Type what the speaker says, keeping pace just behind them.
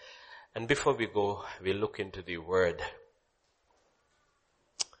And before we go, we look into the word.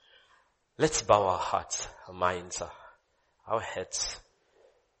 Let's bow our hearts, our minds, our heads.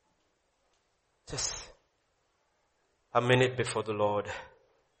 Just a minute before the Lord.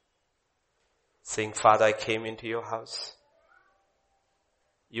 Saying, Father, I came into your house.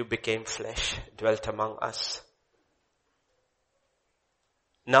 You became flesh, dwelt among us.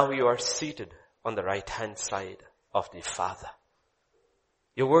 Now you are seated on the right hand side of the Father.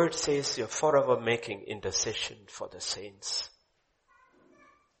 Your word says you're forever making intercession for the saints.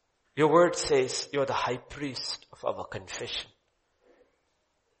 Your word says you're the high priest of our confession.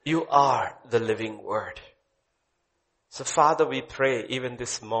 You are the living word. So Father, we pray even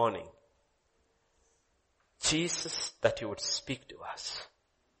this morning, Jesus, that you would speak to us.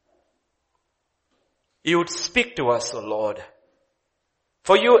 You would speak to us, O Lord.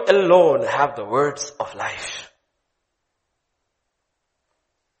 For you alone have the words of life.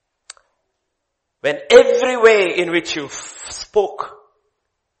 When every way in which you spoke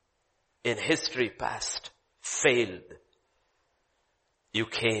in history past failed, you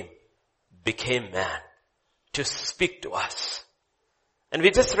came, became man to speak to us. And we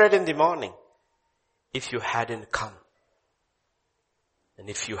just read in the morning, if you hadn't come and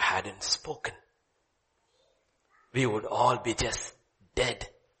if you hadn't spoken, we would all be just dead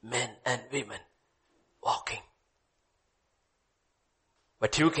men and women walking.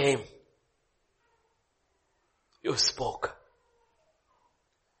 But you came. You spoke.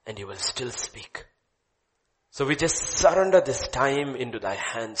 And you will still speak. So we just surrender this time into thy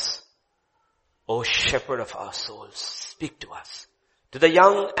hands. O shepherd of our souls, speak to us. To the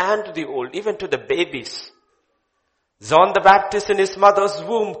young and to the old, even to the babies. John the Baptist in his mother's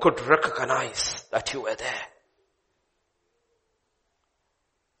womb could recognize that you were there.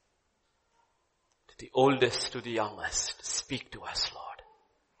 To the oldest, to the youngest, speak to us, Lord.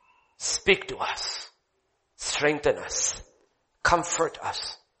 Speak to us. Strengthen us. Comfort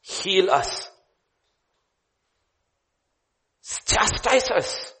us. Heal us. Chastise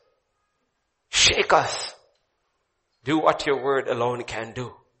us. Shake us. Do what your word alone can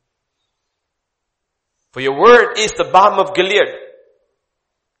do. For your word is the balm of Gilead.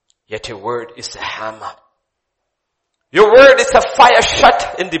 Yet your word is a hammer. Your word is a fire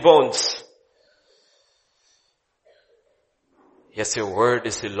shut in the bones. Yes, your word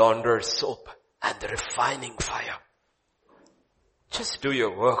is the launderer's soap and the refining fire. Just do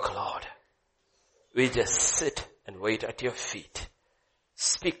your work, Lord. We just sit and wait at your feet.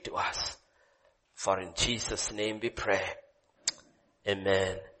 Speak to us. For in Jesus' name we pray.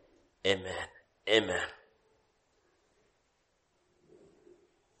 Amen. Amen. Amen.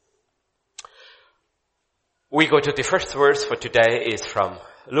 We go to the first verse for today is from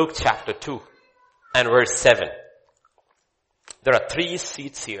Luke chapter 2 and verse 7. There are 3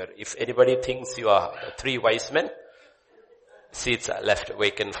 seats here. If anybody thinks you are 3 wise men, seats are left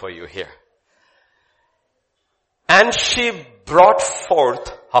vacant for you here. And she brought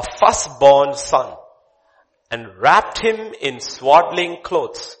forth her firstborn son and wrapped him in swaddling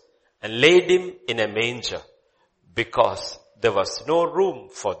clothes and laid him in a manger because there was no room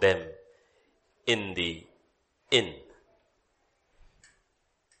for them in the inn.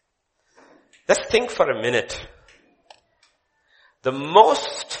 Let's think for a minute. The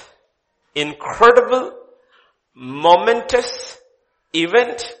most incredible, momentous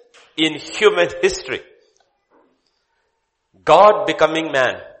event in human history. God becoming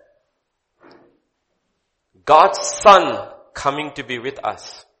man. God's Son coming to be with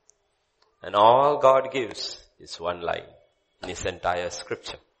us. And all God gives is one line in his entire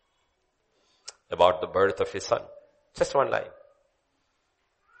scripture about the birth of his Son. Just one line.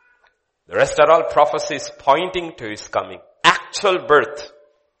 The rest are all prophecies pointing to his coming. Actual birth.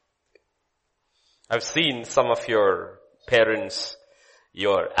 I've seen some of your parents,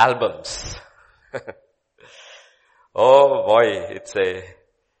 your albums. Oh boy, it's a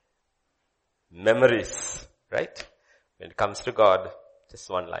memories, right? When it comes to God, just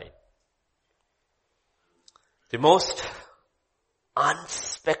one line. The most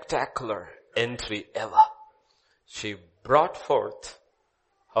unspectacular entry ever. She brought forth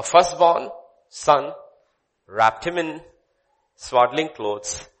her firstborn son, wrapped him in swaddling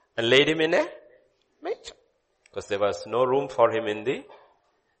clothes, and laid him in a manger. Because there was no room for him in the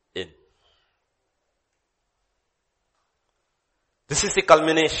inn. This is the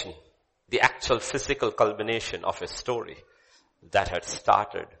culmination, the actual physical culmination of a story that had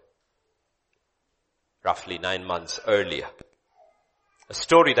started roughly 9 months earlier. A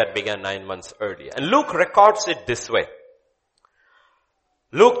story that began 9 months earlier. And Luke records it this way.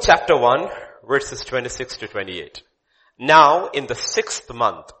 Luke chapter 1, verses 26 to 28. Now in the 6th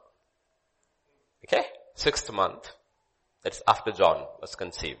month, Okay? 6th month. That's after John was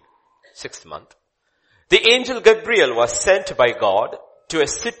conceived. 6th month. The angel Gabriel was sent by God to a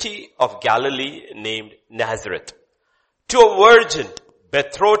city of Galilee named Nazareth, to a virgin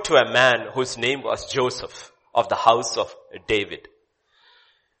betrothed to a man whose name was Joseph, of the house of David.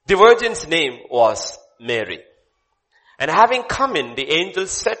 The virgin's name was Mary. And having come in, the angel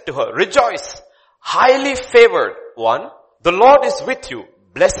said to her, "Rejoice, highly favored one, the Lord is with you.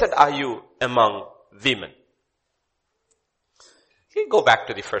 Blessed are you among women." You go back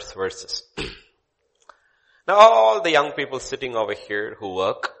to the first verses. Now all the young people sitting over here who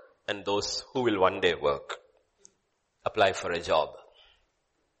work and those who will one day work, apply for a job.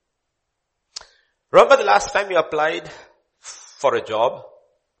 Remember the last time you applied for a job?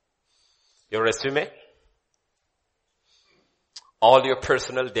 Your resume? All your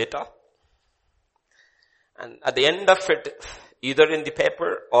personal data? And at the end of it, either in the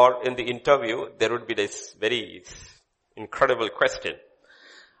paper or in the interview, there would be this very incredible question.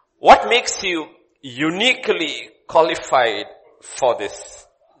 What makes you uniquely qualified for this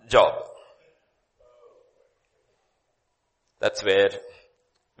job? That's where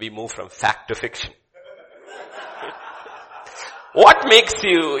we move from fact to fiction. What makes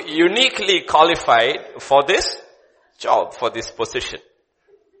you uniquely qualified for this job, for this position?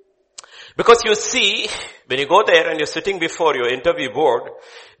 Because you see, when you go there and you're sitting before your interview board,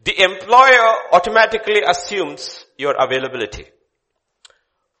 the employer automatically assumes your availability.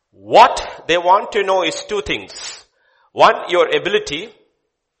 What they want to know is two things. One, your ability,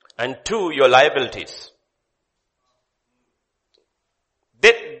 and two, your liabilities.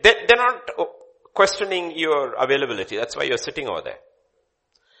 They're not questioning your availability. That's why you're sitting over there.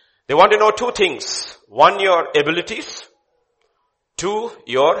 They want to know two things. One, your abilities. Two,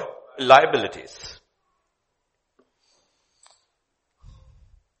 your liabilities.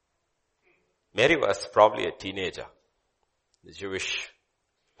 Mary was probably a teenager. The Jewish,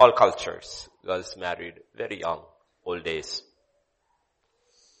 all cultures, girls married very young, old days.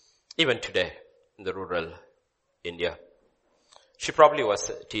 Even today, in the rural India. She probably was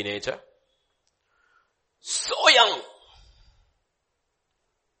a teenager. So young.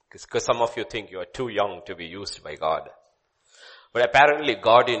 Because some of you think you are too young to be used by God. But apparently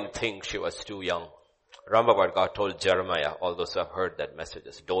God didn't think she was too young. Remember what God told Jeremiah, all those who have heard that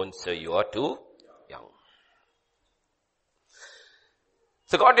messages. Don't say you are too young.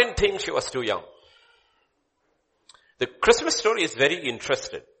 So God didn't think she was too young. The Christmas story is very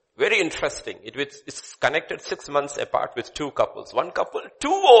interesting. Very interesting. It's connected 6 months apart with two couples. One couple, too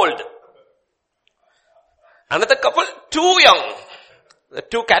old. Another couple, too young. The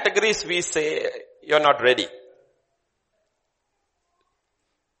two categories we say, you're not ready.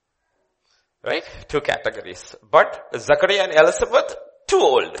 Right? Two categories. But Zachariah and Elizabeth, too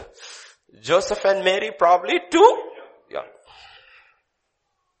old. Joseph and Mary, probably too young.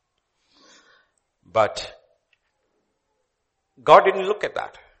 But God didn't look at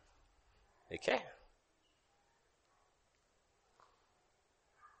that. Okay?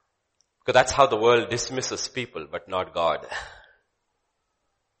 Because that's how the world dismisses people, but not God.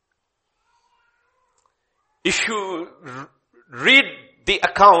 If you read the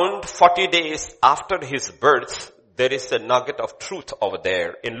account 40 days after his birth, there is a nugget of truth over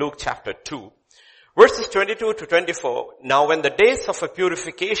there in Luke chapter 2. Verses 22 to 24. Now when the days of a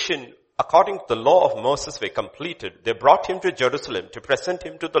purification according to the law of Moses were completed, they brought him to Jerusalem to present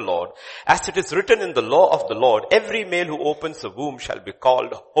him to the Lord. As it is written in the law of the Lord, every male who opens a womb shall be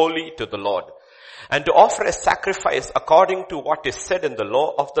called holy to the Lord. And to offer a sacrifice according to what is said in the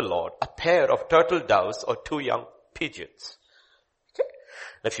law of the Lord, a pair of turtle doves or 2 young pigeons. Okay?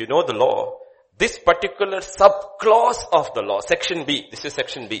 Now if you know the law, this particular sub-clause of the law, section B, this is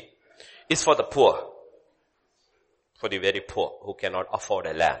section B, is for the poor. For the very poor who cannot afford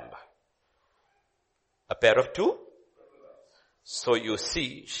a lamb. A pair of 2. So you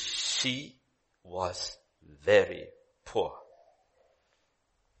see, she was very poor.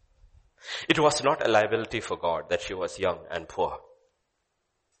 It was not a liability for God that she was young and poor.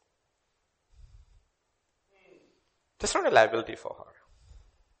 It's not a liability for her.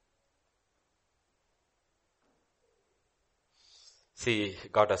 See,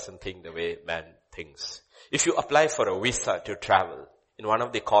 God doesn't think the way man thinks. If you apply for a visa to travel, in one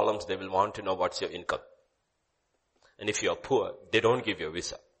of the columns they will want to know what's your income. And if you are poor, they don't give you a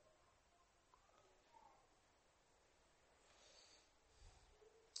visa.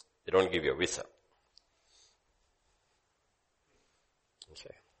 They don't give you a visa.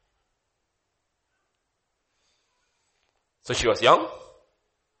 Okay. So she was young.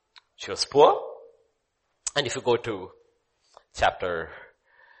 She was poor. And if you go to chapter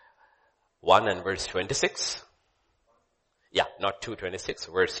 1 and verse 26. Yeah, not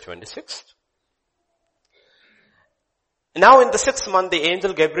 2:26, verse 26. Now in the 6th month, the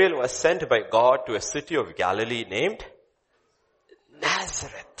angel Gabriel was sent by God to a city of Galilee named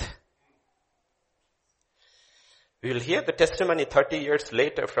Nazareth. We will hear the testimony 30 years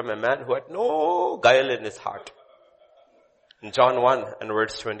later from a man who had no guile in his heart. In John 1 and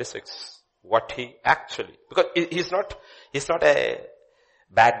verse 26, what he actually, because he's not a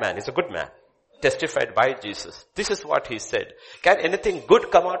bad man, he's a good man, testified by Jesus. This is what he said. Can anything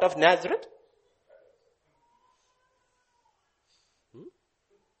good come out of Nazareth?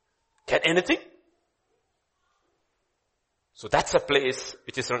 Can anything? So that's a place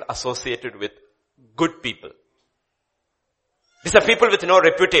which is not associated with good people. These are people with no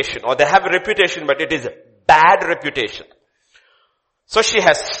reputation, or they have a reputation, but it is a bad reputation. So she's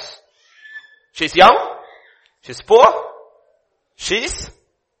young, she's poor,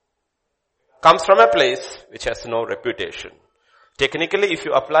 comes from a place which has no reputation. Technically, if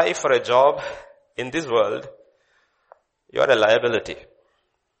you apply for a job in this world, you are a liability.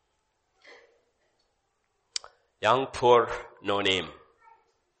 Young, poor, no name.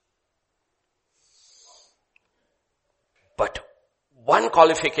 But one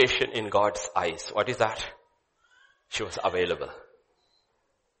qualification in God's eyes, what is that? She was available.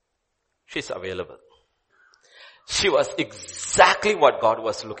 She's available. She was exactly what God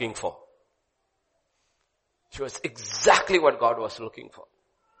was looking for. She was exactly what God was looking for.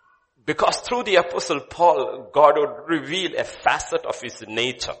 Because through the Apostle Paul, God would reveal a facet of his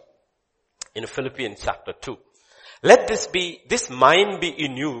nature in Philippians chapter 2. Let this mind be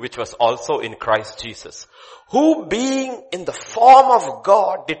in you, which was also in Christ Jesus, who being in the form of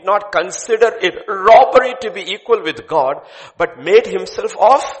God did not consider it robbery to be equal with God, but made himself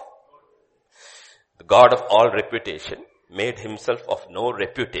of the God of all reputation, made himself of no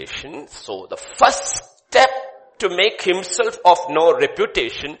reputation. So the first step to make himself of no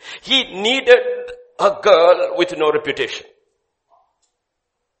reputation, he needed a girl with no reputation.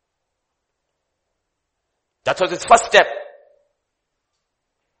 That was his first step.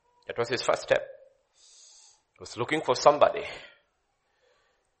 That was his first step. He was looking for somebody.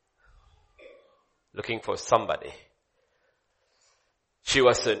 Looking for somebody. She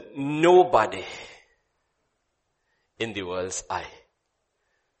was a nobody in the world's eye.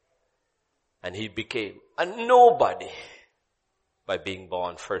 And he became a nobody by being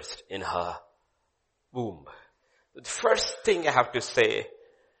born first in her womb. The first thing I have to say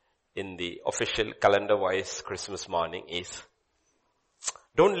in the official calendar-wise Christmas morning is,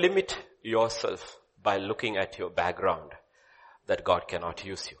 don't limit yourself by looking at your background that God cannot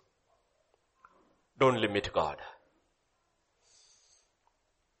use you. Don't limit God.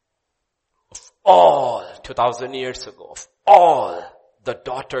 Of all, 2,000 years ago, of all the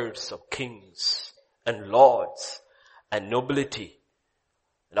daughters of kings and lords and nobility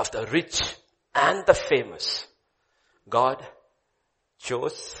and of the rich and the famous, God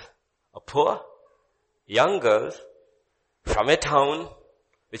chose a poor young girl from a town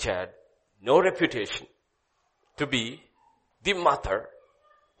which had no reputation to be the mother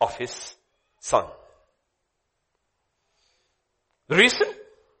of his son. The reason?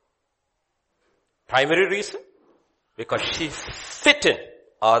 Primary reason? Because she fit in,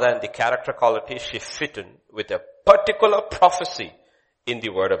 other than the character quality, she fit in with a particular prophecy in the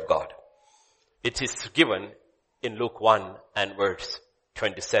Word of God. It is given in Luke 1 and verse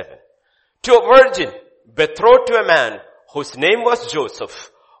 27. To a virgin betrothed to a man whose name was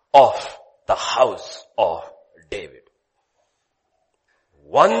Joseph of the house of David.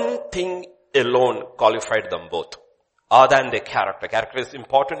 One thing alone qualified them both. Other than their character. Character is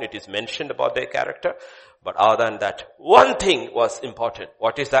important. It is mentioned about their character. But other than that, one thing was important.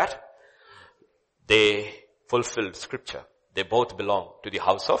 What is that? They fulfilled scripture. They both belong to the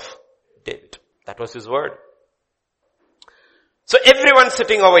house of David. That was his word. So everyone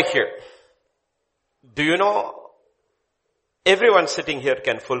sitting over here, do you know everyone sitting here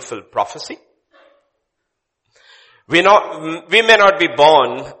can fulfill prophecy? We may not be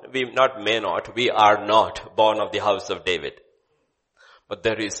born, we are not born of the house of David. But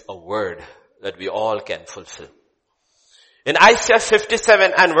there is a word that we all can fulfill. In Isaiah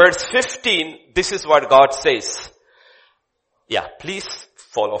 57 and verse 15, this is what God says. Yeah, please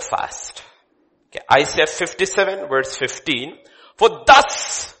follow fast. Okay, Isaiah 57 verse 15. For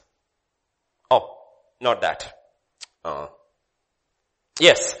thus, not that.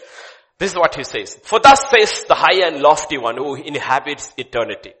 Yes, this is what he says. For thus says the high and lofty one who inhabits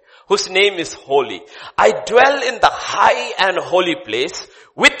eternity, whose name is holy. I dwell in the high and holy place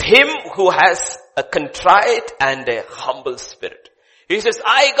with him who has a contrite and a humble spirit. He says,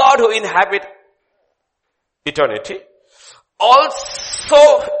 I, God who inhabit eternity,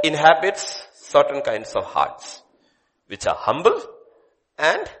 also inhabits certain kinds of hearts, which are humble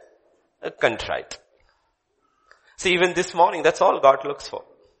and contrite. See, even this morning, that's all God looks for.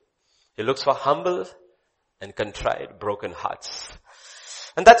 He looks for humble and contrite, broken hearts.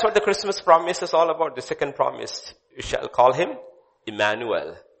 And that's what the Christmas promise is all about. The second promise, you shall call him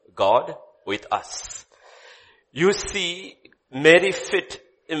Emmanuel, God with us. You see, Mary fit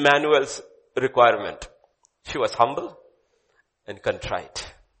Emmanuel's requirement. She was humble and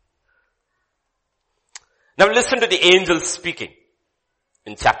contrite. Now listen to the angel speaking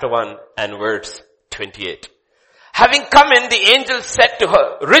in chapter 1 and verse 28. Having come in, the angel said to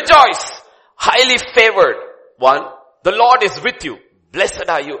her, rejoice, highly favored one, the Lord is with you. Blessed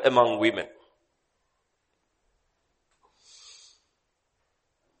are you among women.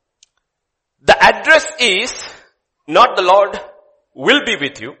 The address is not the Lord will be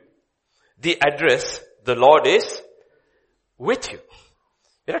with you. The address, the Lord is with you.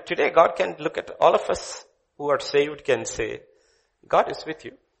 You know, today God can look at all of us who are saved can say, God is with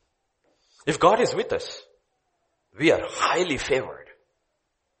you. If God is with us, we are highly favored.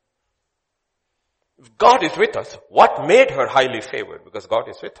 If God is with us, what made her highly favored? Because God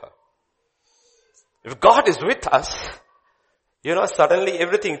is with her. If God is with us, you know, suddenly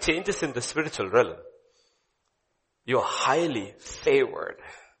everything changes in the spiritual realm. You are highly favored.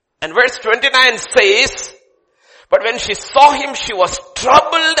 And verse 29 says, but when she saw him, she was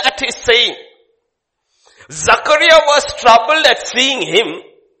troubled at his saying. Zachariah was troubled at seeing him.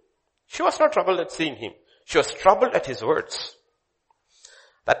 She was not troubled at seeing him. She was troubled at his words.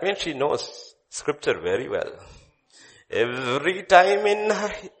 That means she knows scripture very well. Every time in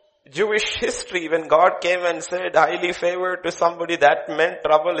Jewish history when God came and said highly favored to somebody, that meant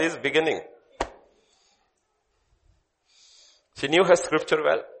trouble is beginning. She knew her scripture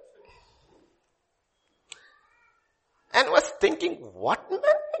well. And was thinking, what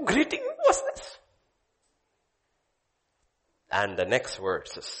greeting was this? And the next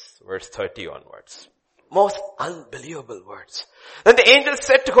verse is verse 30 onwards. Most unbelievable words. Then the angel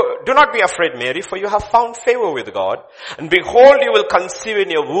said to her, do not be afraid, Mary, for you have found favor with God. And behold, you will conceive in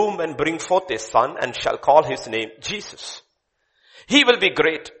your womb and bring forth a son and shall call his name Jesus. He will be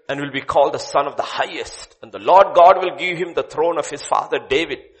great and will be called the Son of the Highest. And the Lord God will give him the throne of his father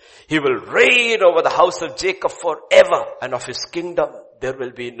David. He will reign over the house of Jacob forever, and of his kingdom there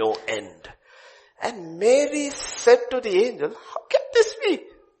will be no end. And Mary said to the angel, how can this be?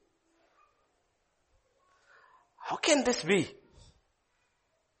 How can this be?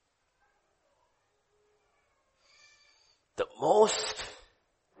 The most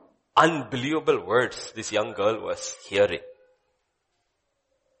unbelievable words this young girl was hearing.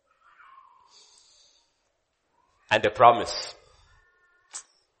 And a promise.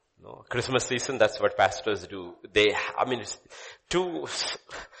 No, Christmas season, that's what pastors do. Two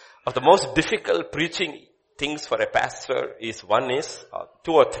of the most difficult preaching things for a pastor is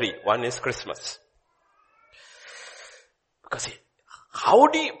two or three. One is Christmas.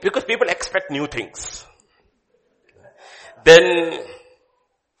 Because people expect new things. Then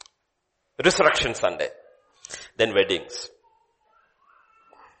Resurrection Sunday. Then weddings.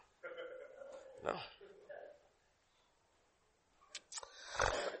 No.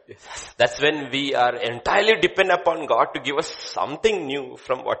 That's when we are entirely dependent upon God to give us something new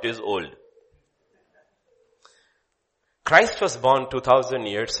from what is old. Christ was born 2000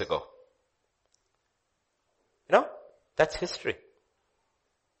 years ago. You know, that's history.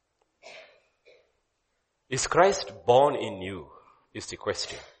 Is Christ born in you? Is the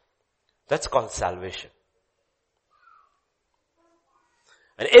question. That's called salvation.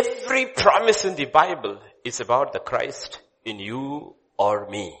 And every promise in the Bible is about the Christ in you or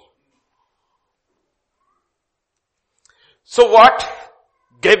me. So what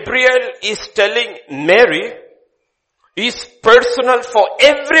Gabriel is telling Mary is personal for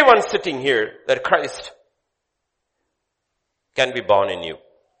everyone sitting here, that Christ can be born in you.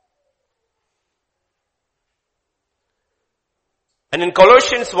 And in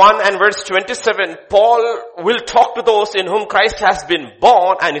Colossians 1 and verse 27, Paul will talk to those in whom Christ has been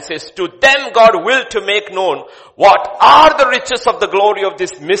born, and he says, to them God will to make known what are the riches of the glory of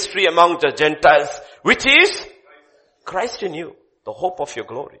this mystery among the Gentiles, which is Christ in you, the hope of your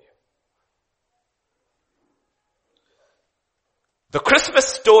glory. The Christmas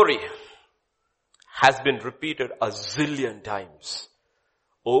story has been repeated a zillion times,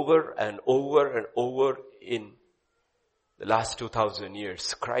 over and over and over in the last 2000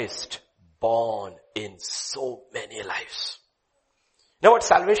 years. Christ born in so many lives. Now what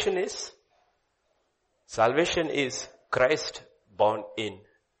salvation is? Salvation is Christ born in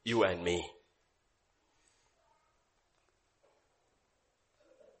you and me.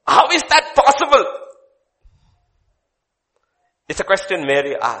 How is that possible? It's a question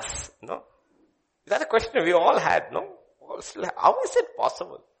Mary asked, no? Is that a question we all had, no? How is it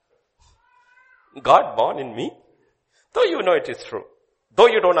possible? God born in me? Though you know it is true. Though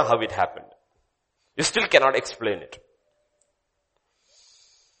you don't know how it happened. You still cannot explain it.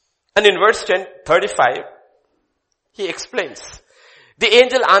 And in verse 35, he explains. The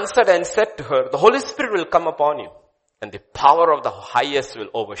angel answered and said to her, the Holy Spirit will come upon you, and the power of the highest will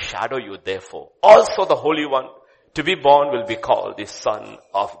overshadow you. Therefore, also the Holy One to be born will be called the Son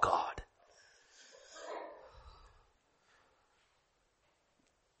of God.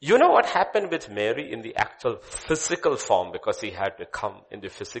 You know what happened with Mary in the actual physical form, because he had to come in the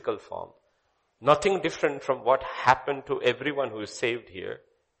physical form. Nothing different from what happened to everyone who is saved here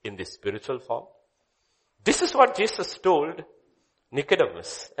in the spiritual form. This is what Jesus told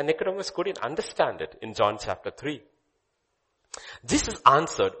Nicodemus, and Nicodemus couldn't understand it in John chapter 3. Jesus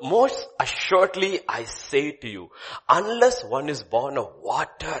answered, most assuredly I say to you, unless one is born of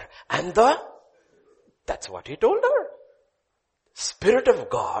water and that's what he told her. Spirit of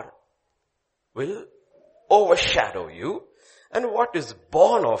God will overshadow you, and what is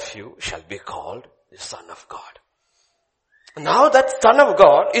born of you shall be called the Son of God. Now that Son of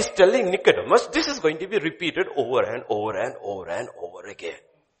God is telling Nicodemus, this is going to be repeated over and over and over and over again.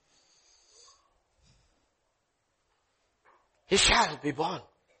 He shall be born.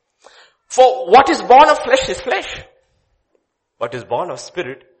 For what is born of flesh is flesh. What is born of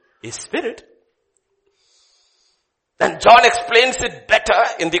spirit is spirit. And John explains it better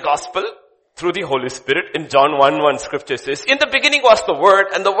in the gospel through the Holy Spirit. In John 1:1 scripture says, in the beginning was the Word,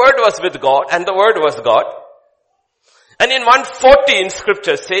 and the Word was with God, and the Word was God. And in 1:14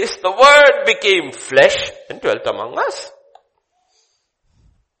 scripture says, the Word became flesh and dwelt among us.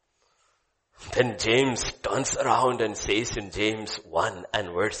 Then James turns around and says in James 1 and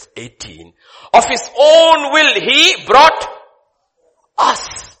verse 18, of his own will he brought us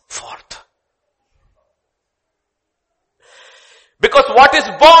forth. Because what is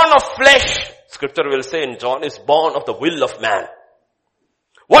born of flesh, scripture will say in John, is born of the will of man.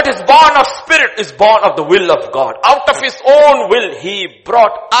 What is born of spirit is born of the will of God. Out of his own will he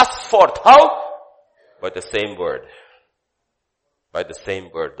brought us forth. How? By the same word. By the same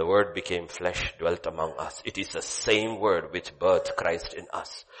word. The word became flesh, dwelt among us. It is the same word which birthed Christ in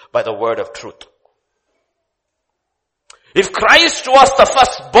us. By the word of truth. If Christ was the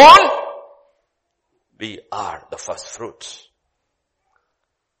firstborn, we are the first fruits.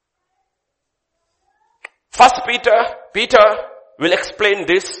 First Peter will explain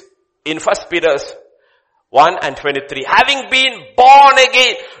this in 1 Peter 1 and 23. Having been born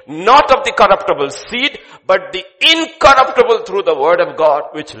again, not of the corruptible seed, but the incorruptible through the word of God,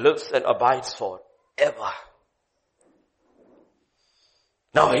 which lives and abides forever.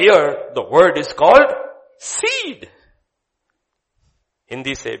 Now here, the word is called seed.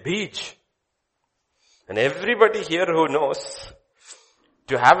 Hindi say beej. And everybody here who knows,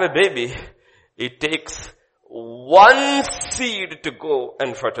 to have a baby, it takes one seed to go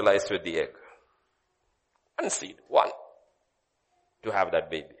and fertilize with the egg. One seed, one. To have that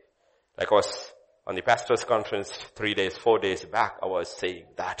baby. Like I was on the pastor's conference 4 days back, I was saying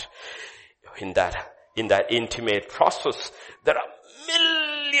that in that intimate process, there are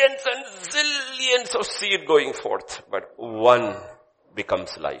millions and zillions of seed going forth, but one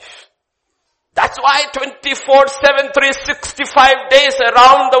becomes life. That's why 24/7, 365 days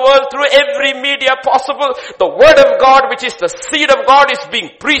around the world through every media possible, the word of God, which is the seed of God, is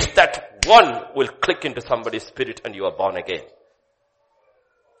being preached, that one will click into somebody's spirit and you are born again.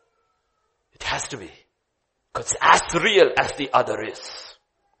 It has to be. Because it's as real as the other is.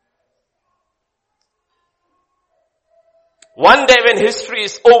 One day when history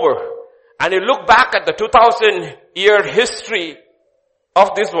is over, and you look back at the 2000-year history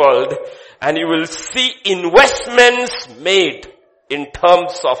of this world, and you will see investments made in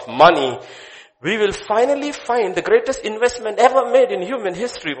terms of money, we will finally find the greatest investment ever made in human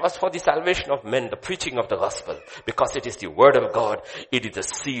history was for the salvation of men, the preaching of the gospel. Because it is the word of God, it is the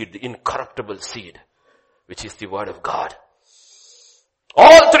seed, the incorruptible seed, which is the word of God.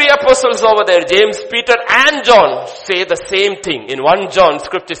 All three apostles over there, James, Peter and John, say the same thing. In 1 John,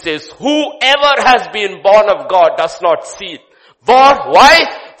 scripture says, whoever has been born of God does not see it. Why?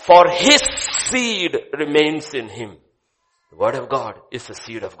 For his seed remains in him. The word of God is the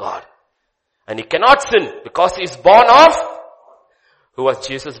seed of God. And he cannot sin because he is born of, who was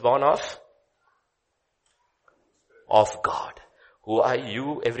Jesus born of? Of God. Who are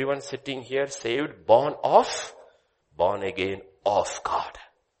you, everyone sitting here, saved, born of? Born again of God.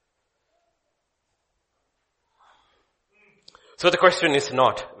 So the question is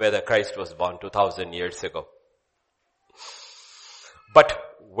not whether Christ was born 2000 years ago, but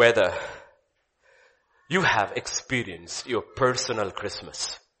whether you have experienced your personal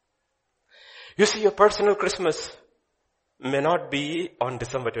Christmas. You see, your personal Christmas may not be on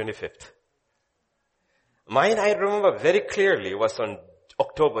December 25th. Mine, I remember very clearly, was on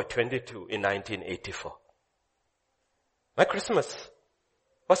October 22 in 1984. My Christmas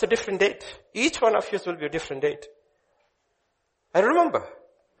was a different date. Each one of yours will be a different date. I remember.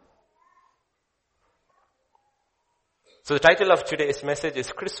 So the title of today's message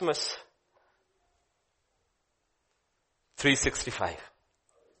is Christmas 365.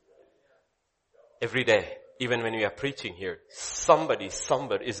 Every day, even when we are preaching here, somebody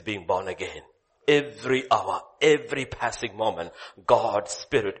somewhere is being born again. Every hour, every passing moment, God's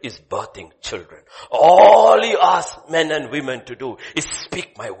Spirit is birthing children. All He asks men and women to do is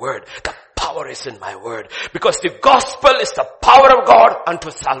speak my word. The power is in my word. Because the gospel is the power of God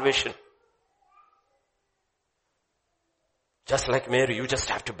unto salvation. Just like Mary, you just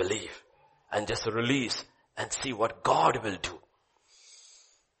have to believe and just release and see what God will do.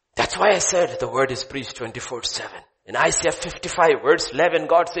 That's why I said the word is preached 24/7. In Isaiah 55 verse 11,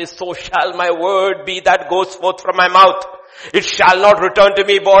 God says, so shall my word be that goes forth from my mouth. It shall not return to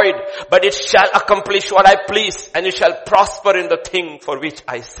me void, but it shall accomplish what I please, and it shall prosper in the thing for which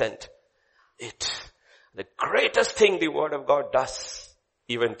I sent it. The greatest thing the word of God does,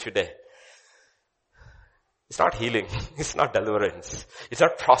 even today, it's not healing, it's not deliverance, it's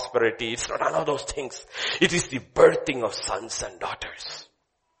not prosperity, it's not none of those things. It is the birthing of sons and daughters.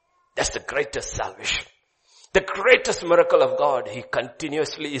 That's the greatest salvation. The greatest miracle of God, He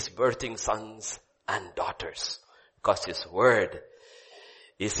continuously is birthing sons and daughters. Because His word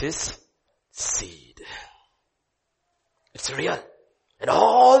is His seed. It's real. And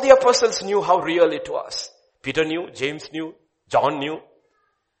all the apostles knew how real it was. Peter knew, James knew, John knew,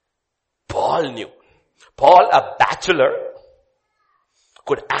 Paul knew. Paul, a bachelor,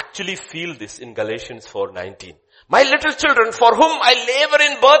 could actually feel this in Galatians 4:19. My little children, for whom I labor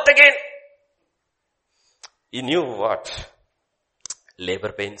in birth again. He knew what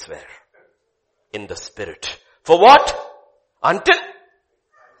labor pains were in the spirit. For what? Until?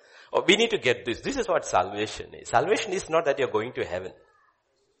 Oh, we need to get this. This is what salvation is. Salvation is not that you're going to heaven.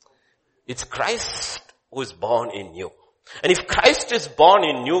 It's Christ who is born in you. And if Christ is born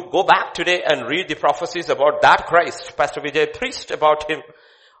in you, go back today and read the prophecies about that Christ. Pastor Vijay preached about Him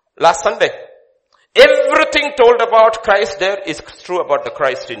last Sunday. Everything told about Christ there is true about the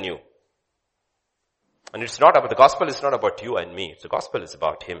Christ in you. And it's not about, the gospel is not about you and me. The gospel is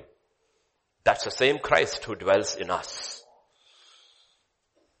about Him. That's the same Christ who dwells in us.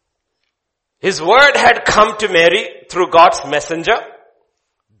 His word had come to Mary through God's messenger.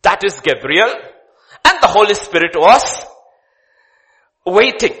 That is Gabriel. And the Holy Spirit was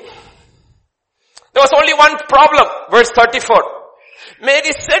waiting. There was only one problem. Verse 34.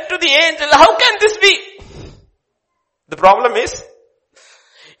 Mary said to the angel, how can this be? The problem is,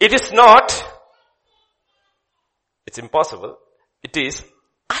 it is not, it's impossible. It is,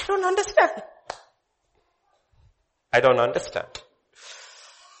 I don't understand. I don't understand.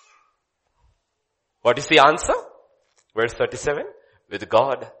 What is the answer? Verse 37. With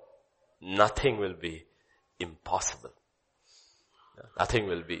God, nothing will be impossible. Nothing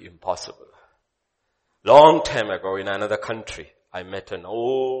will be impossible. Long time ago in another country, I met an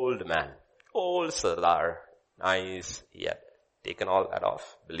old man. Old Sardar. Nice. He had taken all that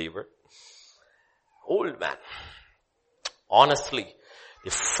off. Believer. Old man. Honestly,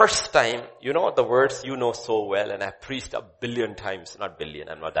 the first time, you know the words you know so well, and I've preached 1 billion times. Not billion,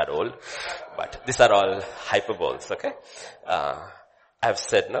 I'm not that old. But these are all hyperboles, okay? I've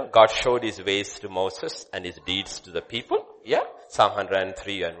said, no, God showed His ways to Moses and His deeds to the people. Yeah, Psalm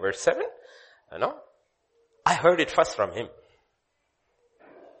 103 and verse 7. You know, I heard it first from him.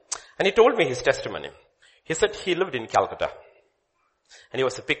 And he told me his testimony. He said he lived in Calcutta. And he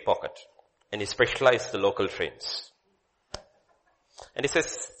was a pickpocket. And he specialized the local trains. And he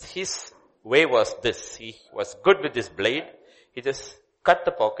says his way was this. He was good with his blade. He just cut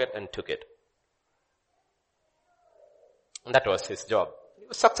the pocket and took it. And that was his job. He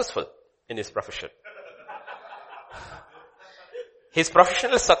was successful in his profession. His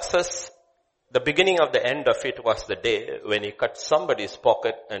professional success, the beginning of the end of it was the day when he cut somebody's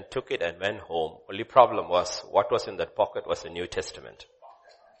pocket and took it and went home. Only problem was, what was in that pocket was the New Testament.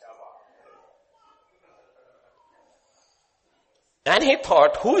 And he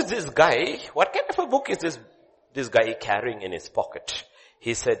thought, who is this guy? What kind of a book is this guy carrying in his pocket?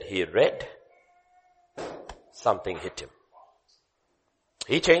 He said he read, something hit him.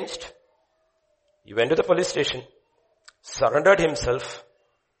 He changed. He went to the police station, surrendered himself,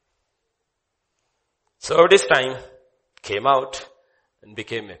 served his time, came out and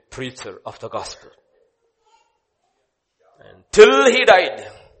became a preacher of the gospel. And till he died,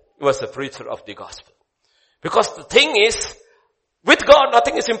 he was a preacher of the gospel. Because the thing is, with God,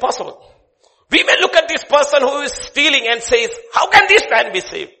 nothing is impossible. We may look at this person who is stealing and says, how can this man be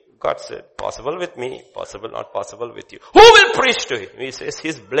saved? God said, possible with me, possible, not possible with you. Who will preach to him? He says,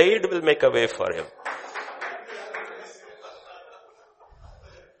 his blade will make a way for him.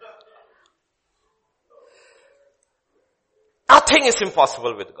 Nothing is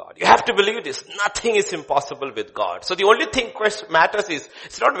impossible with God. You have to believe this. Nothing is impossible with God. So the only thing matters is,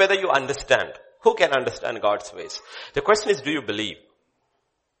 it's not whether you understand. Who can understand God's ways? The question is, do you believe?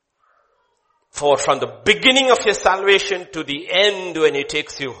 For from the beginning of your salvation to the end when He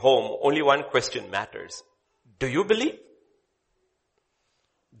takes you home, only one question matters. Do you believe?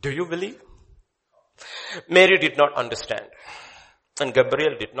 Do you believe? Mary did not understand. And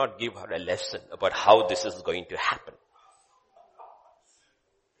Gabriel did not give her a lesson about how this is going to happen.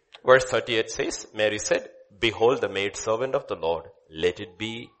 Verse 38 says, Mary said, behold the maidservant of the Lord, let it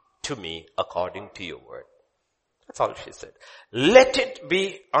be to me according to your word. That's all she said. Let it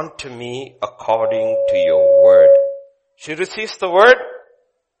be unto me according to your word. She receives the word.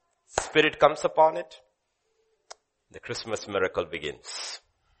 Spirit comes upon it. The Christmas miracle begins.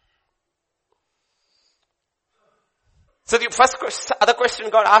 So the other question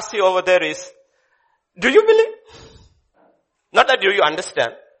God asks you over there is, do you believe? Not that do you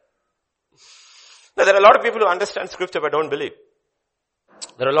understand. No, there are a lot of people who understand scripture but don't believe.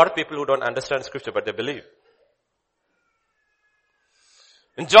 There are a lot of people who don't understand scripture but they believe.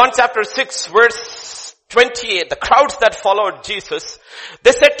 In John chapter 6 verse 28, the crowds that followed Jesus,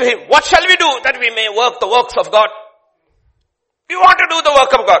 they said to him, what shall we do that we may work the works of God? We want to do the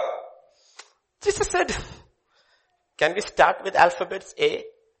work of God. Jesus said, can we start with alphabets A?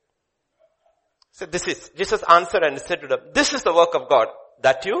 So Jesus answered and said to them, this is the work of God,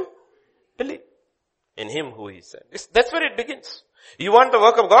 that you believe in Him who He sent. That's where it begins. You want the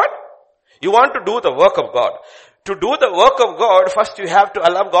work of God? You want to do the work of God. To do the work of God, first you have to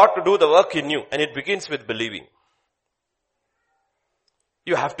allow God to do the work in you. And it begins with believing.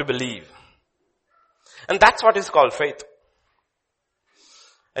 You have to believe. And that's what is called faith.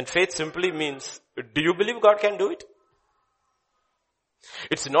 And faith simply means, do you believe God can do it?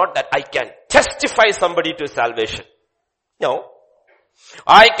 It's not that I can testify somebody to salvation. No.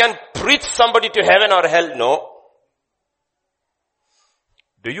 I can preach somebody to heaven or hell. No.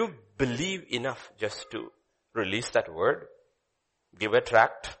 Do you believe enough just to release that word? Give a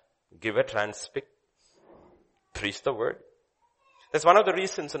tract. Give a transcript. Preach the word. That's one of the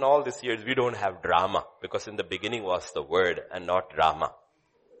reasons in all these years we don't have drama. Because in the beginning was the word and not drama.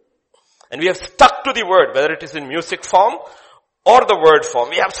 And we have stuck to the word, whether it is in music form or the word form.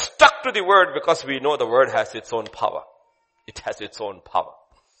 We have stuck to the word because we know the word has its own power. It has its own power.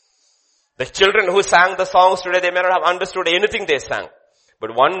 The children who sang the songs today, they may not have understood anything they sang.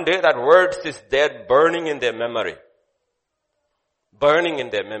 But one day that word is there burning in their memory. Burning in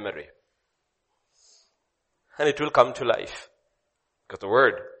their memory. And it will come to life. Because the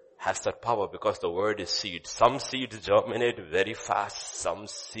word has that power, because the word is seed. Some seeds germinate very fast. Some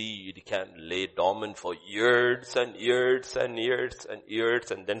seed can lay dormant for years and years and years and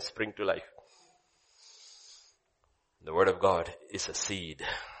years and then spring to life. The word of God is a seed.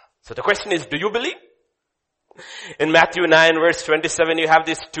 So the question is, do you believe? In Matthew 9 verse 27, you have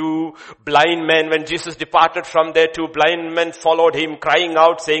these two blind men. When Jesus departed from there, two blind men followed him, crying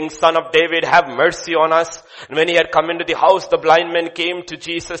out, saying, Son of David, have mercy on us. And when he had come into the house, the blind men came to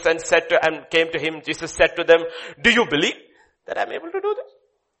Jesus and came to him. Jesus said to them, do you believe that I'm able to do this?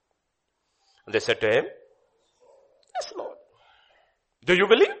 And they said to him, yes, Lord. Do you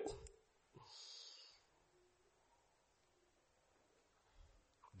believe?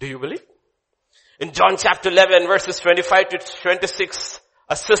 Do you believe? In John chapter 11 verses 25 to 26,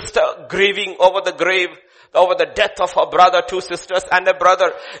 a sister grieving over the death of her brother, two sisters and a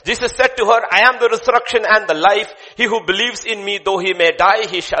brother. Jesus said to her, I am the resurrection and the life. He who believes in me, though he may die,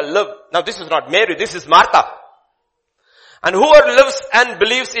 he shall live. Now this is not Mary, this is Martha. And whoever lives and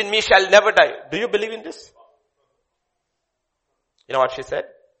believes in me shall never die. Do you believe in this? You know what she said?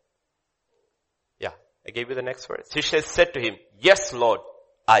 Yeah, I gave you the next verse. She said to him, yes, Lord,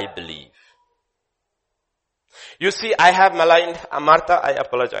 I believe. You see, I have maligned Martha. I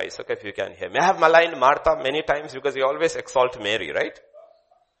apologize, okay, if you can hear me. I have maligned Martha many times because we always exalt Mary, right?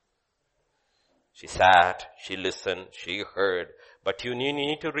 She sat, she listened, she heard. But you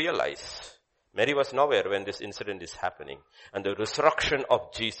need to realize Mary was nowhere when this incident is happening. And the resurrection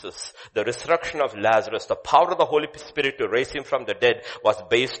of Jesus, the resurrection of Lazarus, the power of the Holy Spirit to raise him from the dead was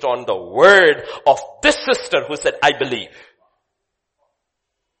based on the word of this sister who said, I believe.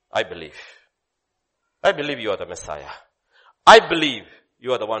 I believe. I believe you are the Messiah. I believe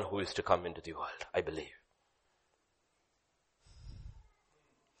you are the one who is to come into the world. I believe.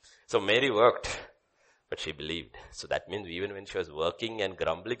 So Mary worked, but she believed. So that means even when she was working and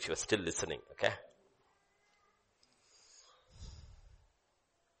grumbling, she was still listening, okay?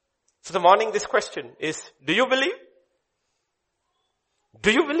 So the morning this question is, do you believe?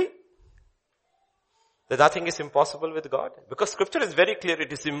 Do you believe that nothing is impossible with God? Because scripture is very clear,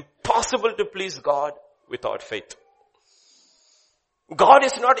 it is impossible to please God without faith. God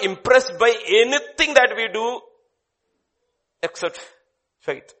is not impressed by anything that we do except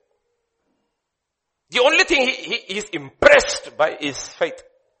faith. The only thing he is impressed by is faith.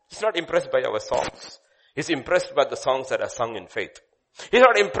 He's not impressed by our songs. He's impressed by the songs that are sung in faith. He's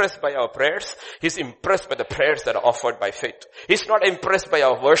not impressed by our prayers. He's impressed by the prayers that are offered by faith. He's not impressed by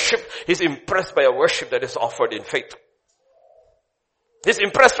our worship. He's impressed by our worship that is offered in faith. He's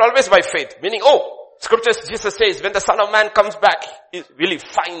impressed always by faith. Meaning, scriptures, Jesus says, when the Son of Man comes back, will he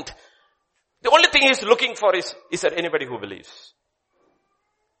find? The only thing he's looking for is there anybody who believes?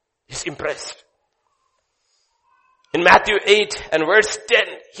 He's impressed. In Matthew 8 and verse 10,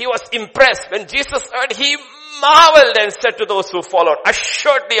 he was impressed. When Jesus heard, he marveled and said to those who followed,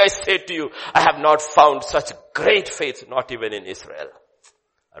 assuredly I say to you, I have not found such great faith, not even in Israel.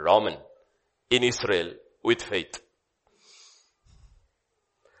 A Roman in Israel with faith.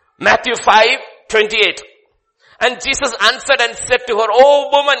 Matthew 5:28. And Jesus answered and said to her, O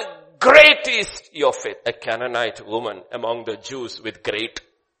woman, great is your faith. A Canaanite woman among the Jews with great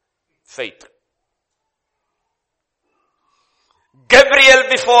faith. Gabriel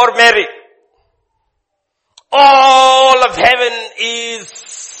before Mary. All of heaven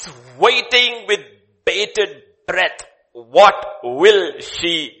is waiting with bated breath. What will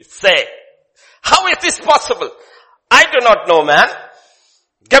she say? How is this possible? I do not know, man.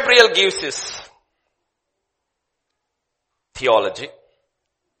 Gabriel gives his theology.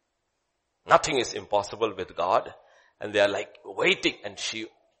 Nothing is impossible with God. And they are like waiting. And she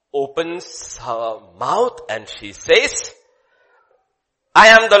opens her mouth and she says, I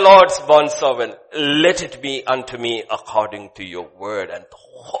am the Lord's bondservant. Let it be unto me according to your word. And the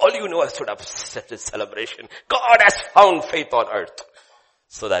whole universe would have set a celebration. God has found faith on earth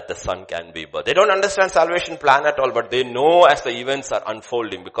so that the son can be birthed. They don't understand salvation plan at all, but they know as the events are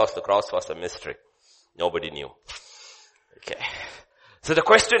unfolding because the cross was a mystery. Nobody knew. Okay. So the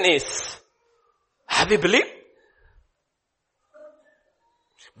question is, have you believed?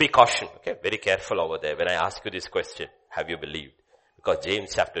 Be caution. Okay. Very careful over there when I ask you this question. Have you believed? Because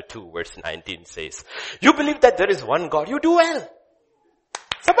James chapter 2 verse 19 says, you believe that there is one God, you do well.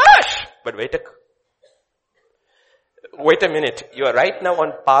 Sabash! But wait a minute. You are right now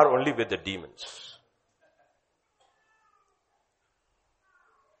on par only with the demons.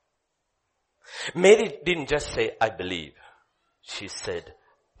 Mary didn't just say, I believe. She said,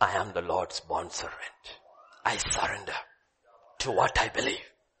 I am the Lord's bondservant. I surrender to what I believe.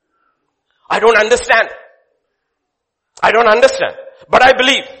 I don't understand. But I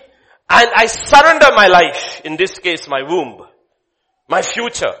believe. And I surrender my life, in this case my womb, my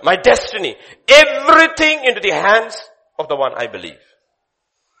future, my destiny, everything into the hands of the one I believe.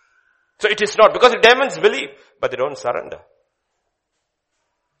 So it is not, because the demons believe, but they don't surrender.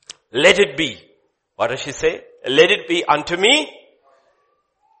 Let it be. What does she say? Let it be unto me.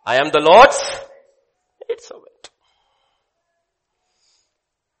 I am the Lord's servant.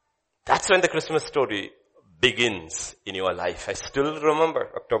 That's when the Christmas story begins in your life. I still remember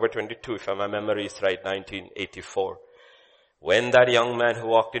October 22, if my memory is right, 1984. When that young man who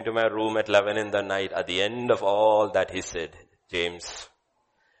walked into my room at 11 in the night, at the end of all that he said, James,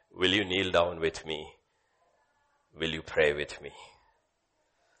 will you kneel down with me? Will you pray with me?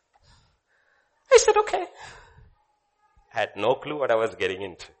 I said, okay. Had no clue what I was getting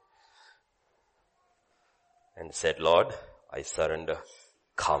into. And said, Lord, I surrender.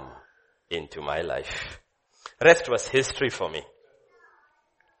 Come into my life. Rest was history for me.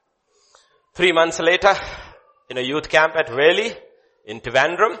 3 months later, in a youth camp at Valley, in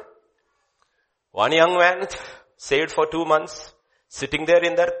Trivandrum, one young man, saved for 2 months, sitting there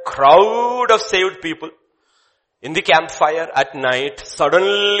in that crowd of saved people, in the campfire at night,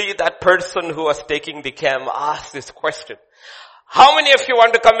 suddenly that person who was taking the camp asked this question. How many of you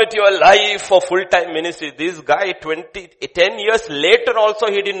want to commit your life for full-time ministry? This guy, 10 years later also,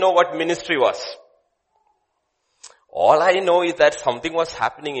 he didn't know what ministry was. All I know is that something was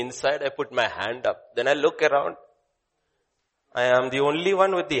happening inside. I put my hand up. Then I look around. I am the only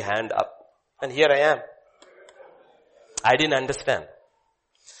one with the hand up. And here I am. I didn't understand.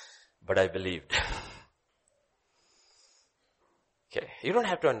 But I believed. Okay, you don't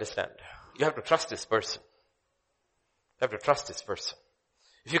have to understand. You have to trust this person. You have to trust this person.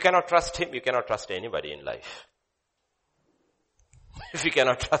 If you cannot trust him, you cannot trust anybody in life. If you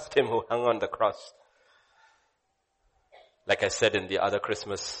cannot trust him who hung on the cross. Like I said in the other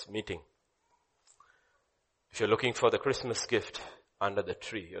Christmas meeting. If you're looking for the Christmas gift under the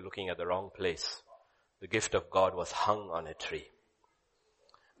tree, you're looking at the wrong place. The gift of God was hung on a tree.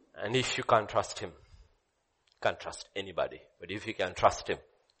 And if you can't trust him, you can't trust anybody. But if you can trust him,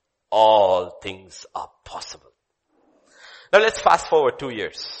 all things are possible. Now let's fast forward 2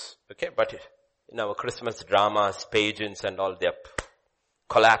 years. Okay, but in our Christmas dramas, pageants and all, they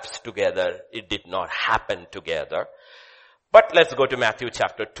collapsed together. It did not happen together. But let's go to Matthew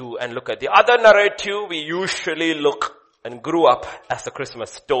chapter 2 and look at the other narrative we usually look and grew up as a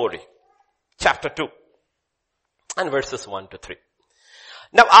Christmas story. Chapter 2 and verses 1 to 3.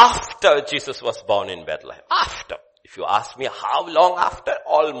 Now after Jesus was born in Bethlehem, after, if you ask me how long after,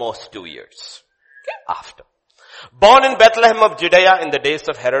 almost 2 years. Okay, after. Born in Bethlehem of Judea in the days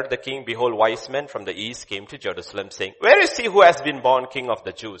of Herod the king, behold, wise men from the east came to Jerusalem saying, where is he who has been born king of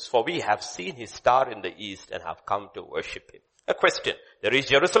the Jews? For we have seen his star in the east and have come to worship him. A question. They reached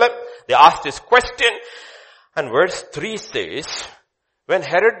Jerusalem. They asked this question. And verse 3 says, when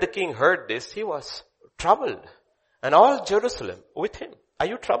Herod the king heard this, he was troubled. And all Jerusalem with him. Are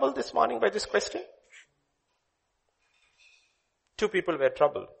you troubled this morning by this question? 2 people were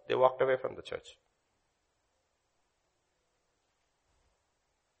troubled. They walked away from the church.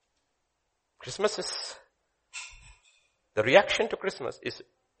 Christmas is, the reaction to Christmas is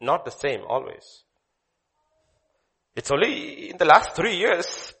not the same always. It's only in the last 3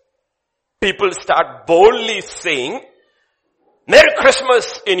 years, people start boldly saying, Merry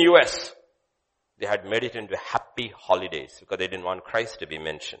Christmas in US. They had made it into happy holidays because they didn't want Christ to be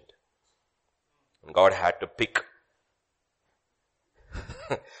mentioned. And God had to pick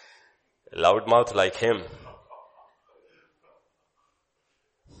a loudmouth like him.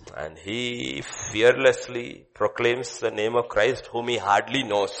 And he fearlessly proclaims the name of Christ whom he hardly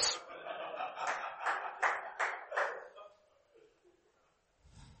knows.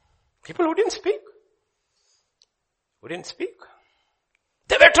 People who didn't speak.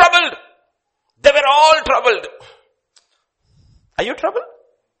 They were troubled. They were all troubled. Are you troubled?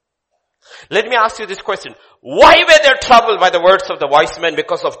 Let me ask you this question. Why were they troubled by the words of the wise men?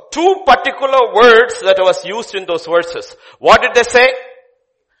 Because of 2 particular words that was used in those verses. What did they say?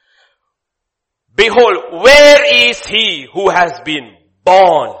 Behold, where is he who has been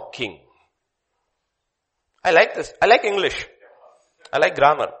born king? I like this. I like English. I like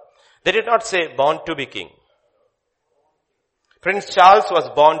grammar. They did not say born to be king. Prince Charles was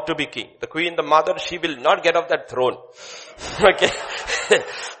born to be king. The queen, the mother, she will not get off that throne. Okay.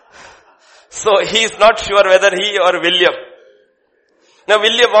 So he is not sure whether he or William. Now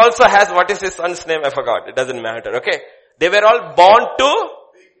William also has, what is his son's name? I forgot. It doesn't matter. Okay. They were all born to,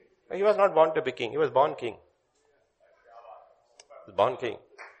 he was not born to be king. He was born king. He was born king.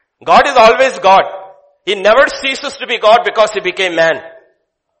 God is always God. He never ceases to be God because he became man.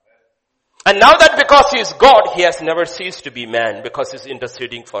 And now that because he is God, he has never ceased to be man because he's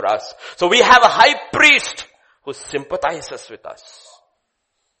interceding for us. So we have a high priest who sympathizes with us.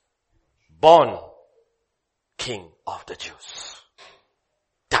 Born King of the Jews.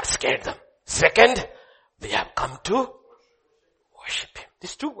 That scared them. Second, we have come to worship him.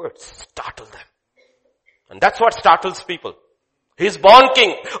 These 2 words startle them. And that's what startles people. He's born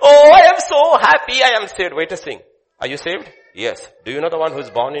king. Oh, I am so happy I am saved. Wait a second. Are you saved? Yes. Do you know the one who is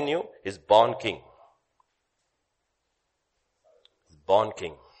born in you? Is born king. He's born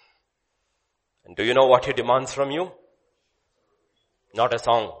king. And do you know what he demands from you? Not a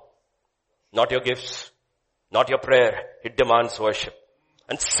song. Not your gifts. Not your prayer. He demands worship.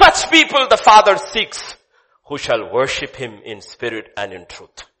 And such people the Father seeks who shall worship him in spirit and in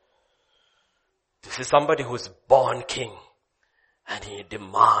truth. This is somebody who is born king. And he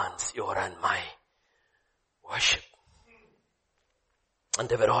demands your and my worship. And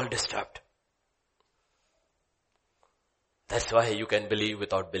they were all disturbed. That's why you can believe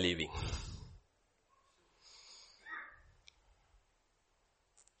without believing.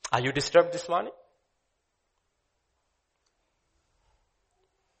 Are you disturbed this morning?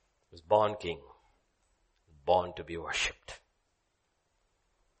 He was born king. Born to be worshipped.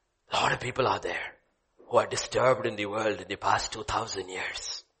 A lot of people are there who are disturbed in the world in the past 2,000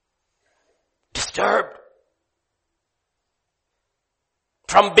 years. Disturbed.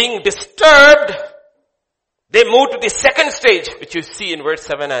 From being disturbed, they moved to the second stage, which you see in verse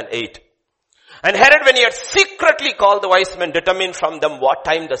 7 and 8. And Herod, when he had secretly called the wise men, determined from them what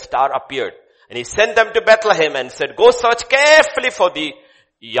time the star appeared. And he sent them to Bethlehem and said, go search carefully for the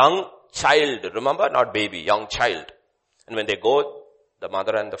young child. Remember, not baby, young child. And when they go, the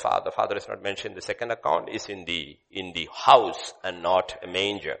mother and the father is not mentioned. The second account is in the house and not a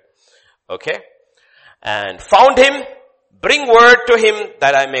manger. Okay? And found him, bring word to him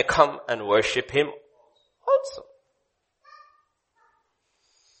that I may come and worship him also.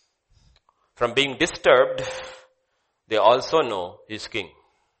 From being disturbed, they also know he's king.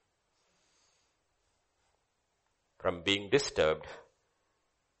 From being disturbed,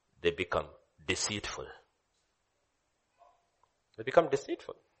 they become deceitful. They become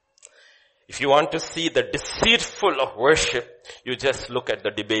deceitful. If you want to see the deceitful of worship, you just look at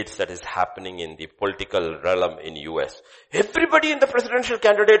the debates that is happening in the political realm in US. Everybody in the presidential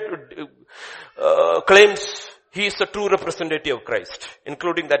candidate claims he is a true representative of Christ,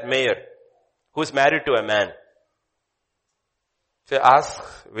 including that mayor who is married to a man. So ask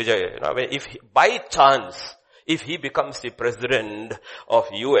Vijay, if by chance, if he becomes the president of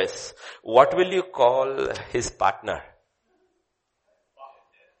US, what will you call his partner?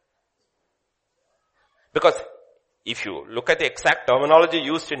 Because if you look at the exact terminology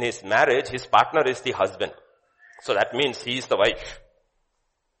used in his marriage, his partner is the husband. So that means he is the wife.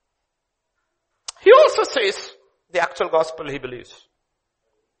 He also says the actual gospel he believes.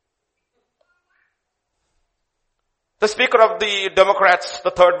 The speaker of the Democrats, the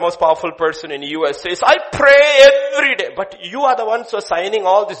third most powerful person in the US, says, I pray every day. But you are the ones who are signing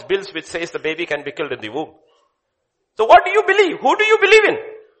all these bills which says the baby can be killed in the womb. So what do you believe? Who do you believe in?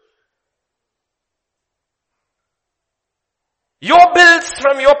 Your bills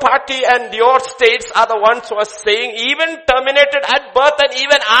from your party and your states are the ones who are saying even terminated at birth and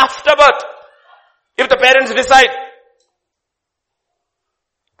even after birth. If the parents decide.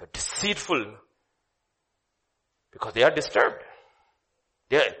 But deceitful. Because they are disturbed.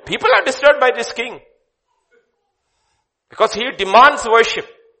 People are disturbed by this king. Because he demands worship.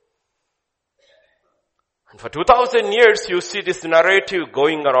 And for 2000 years you see this narrative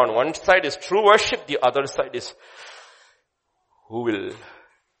going around. One side is true worship, the other side is who will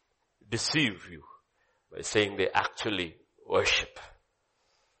deceive you by saying they actually worship.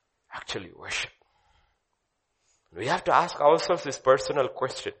 Actually worship. We have to ask ourselves this personal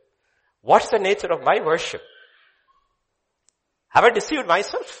question. What's the nature of my worship? Have I deceived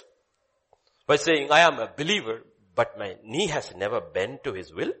myself? By saying I am a believer, but my knee has never bent to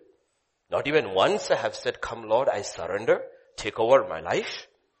his will? Not even once I have said, come Lord, I surrender, take over my life.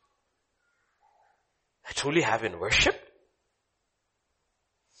 I truly haven't worshipped.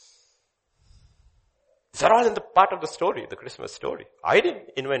 These are all in the part of the story, the Christmas story. I didn't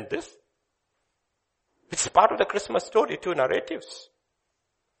invent this. It's part of the Christmas story, two narratives.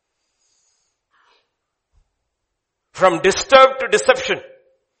 From disturbed to deception.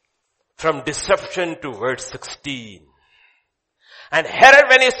 From deception to verse 16. And Herod,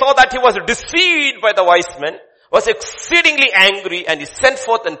 when he saw that he was deceived by the wise men, was exceedingly angry, and he sent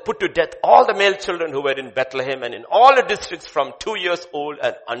forth and put to death all the male children who were in Bethlehem and in all the districts from 2 years old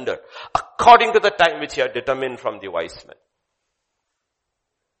and under, according to the time which he had determined from the wise men.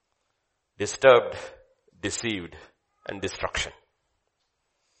 Disturbed, deceived, and destruction.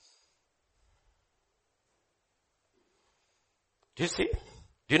 Do you see?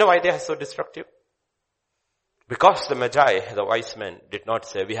 Do you know why they are so destructive? Because the Magi, the wise men, did not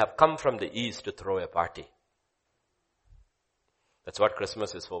say, we have come from the east to throw a party. That's what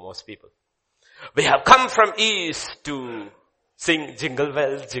Christmas is for most people. We have come from east to sing jingle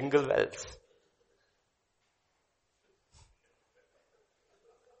bells, jingle bells.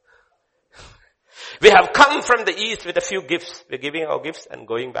 We have come from the east with a few gifts. We're giving our gifts and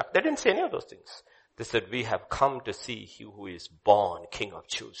going back. They didn't say any of those things. They said, we have come to see he who is born King of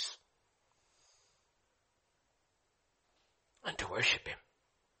Jews. And to worship him.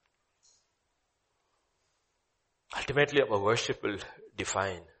 Ultimately, our worship will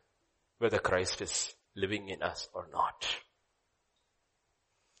define whether Christ is living in us or not.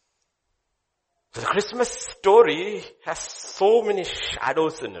 So the Christmas story has so many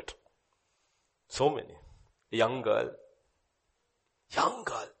shadows in it. So many. A young girl,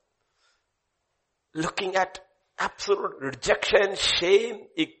 looking at absolute rejection, shame,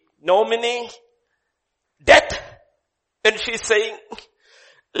 ignominy, death. And she's saying,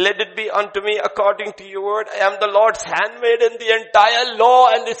 let it be unto me according to your word. I am the Lord's handmaid, and the entire law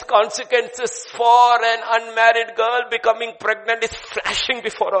and its consequences for an unmarried girl becoming pregnant is flashing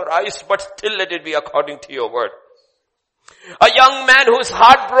before our eyes, but still let it be according to your word. A young man who's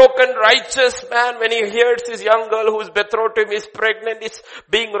heartbroken, righteous man, when he hears his young girl who's betrothed to him is pregnant, is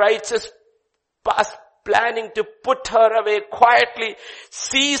being righteous, past planning to put her away quietly,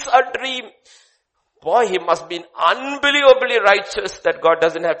 sees a dream. Boy, he must be unbelievably righteous that God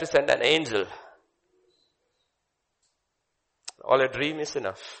doesn't have to send an angel. All a dream is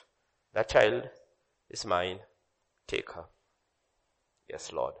enough. That child is mine. Take her.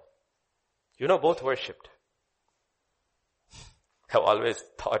 Yes, Lord. You know, both worshipped. I've always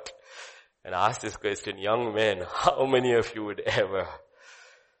thought and asked this question, young men, how many of you would ever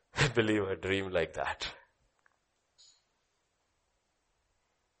believe a dream like that?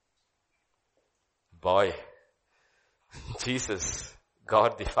 Boy, Jesus,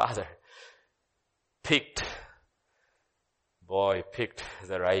 God the Father, picked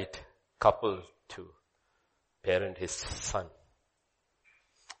the right couple to parent his son.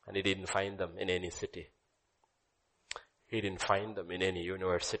 And he didn't find them in any city. He didn't find them in any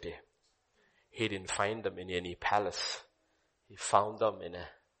university. He didn't find them in any palace. He found them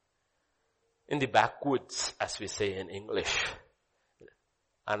in the backwoods, as we say in English.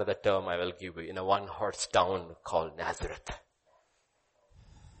 Another term I will give you, in a one-horse town called Nazareth.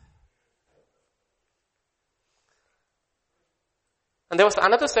 And there was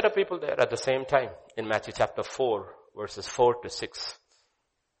another set of people there at the same time in Matthew chapter 4, verses 4 to 6.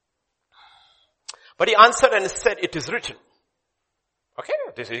 But he answered and said, it is written. Okay,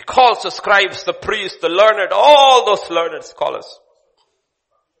 he calls the scribes, the priests, the learned, all those learned scholars.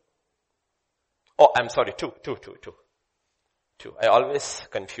 Oh, I'm sorry, two. I always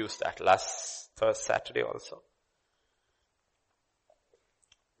confuse that. Last Saturday also.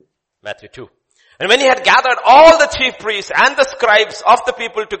 Matthew 2. And when he had gathered all the chief priests and the scribes of the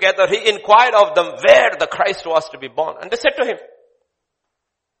people together, he inquired of them where the Christ was to be born. And they said to him,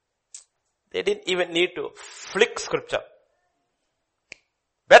 they didn't even need to flick scripture.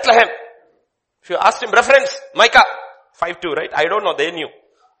 Bethlehem. If you asked him reference, Micah 5:2, right? I don't know, they knew.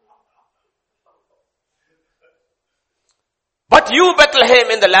 But you, Bethlehem,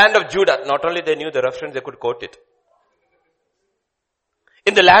 in the land of Judah. Not only they knew the reference, they could quote it.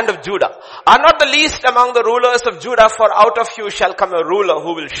 In the land of Judah. Are not the least among the rulers of Judah, for out of you shall come a ruler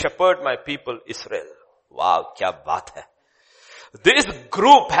who will shepherd my people Israel. Wow, kya baat hai. This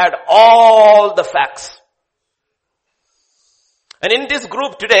group had all the facts. And in this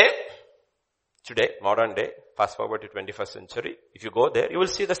group today, modern day, fast forward to 21st century, if you go there, you will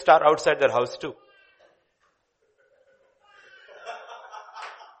see the star outside their house too.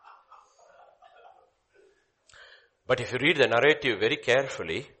 But if you read the narrative very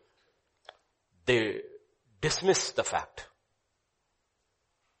carefully, they dismiss the fact.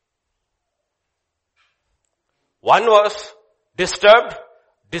 One was disturbed,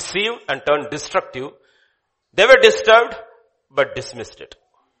 deceived, and turned destructive. They were disturbed, but dismissed it.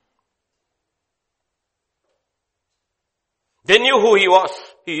 They knew who he was.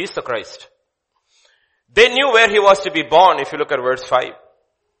 He is the Christ. They knew where he was to be born, if you look at verse 5.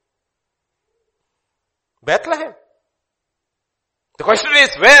 Bethlehem. The question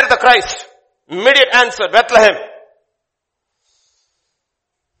is, where the Christ? Immediate answer, Bethlehem.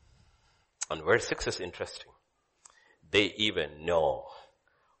 And verse 6 is interesting. They even know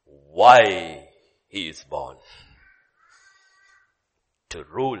why he is born. To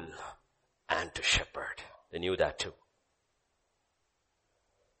rule and to shepherd. They knew that too.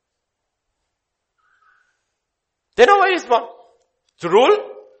 They know why he is born. To rule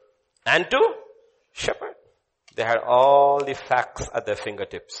and to shepherd. They had all the facts at their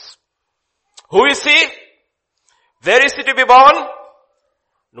fingertips. Who is he? Where is he to be born?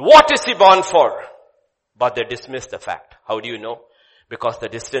 What is he born for? But they dismissed the fact. How do you know? Because the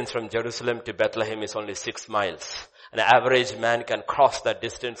distance from Jerusalem to Bethlehem is only 6 miles. An average man can cross that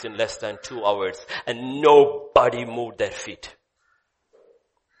distance in less than 2 hours. And nobody moved their feet.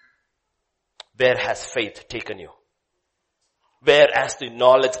 Where has faith taken you? Where has the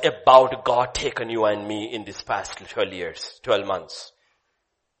knowledge about God taken you and me in this past 12 months?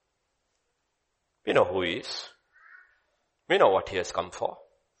 We know who he is. We know what he has come for.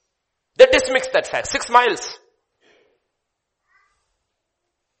 They dismissed that fact. 6 miles.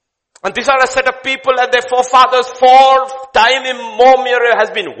 And these are a set of people and their forefathers for time immemorial has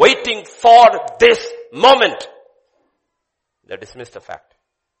been waiting for this moment. They dismissed the fact.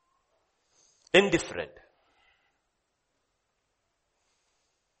 Indifferent.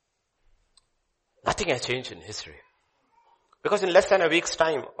 Nothing has changed in history. Because in less than a week's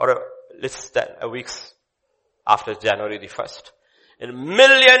time, or less than a week's after January the 1st, in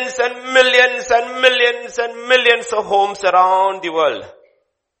millions and millions and millions and millions of homes around the world,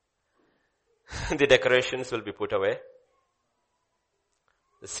 the decorations will be put away.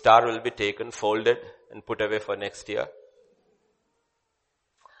 The star will be taken, folded and put away for next year.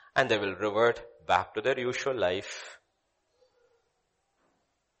 And they will revert back to their usual life.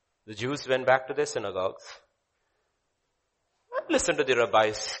 The Jews went back to their synagogues and listened to the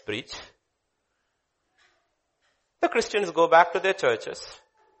rabbis preach. The Christians go back to their churches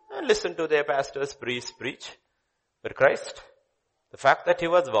and listen to their pastors, priests preach. But Christ, the fact that he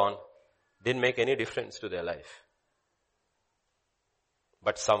was born, didn't make any difference to their life.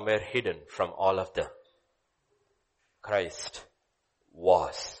 But somewhere hidden from all of them, Christ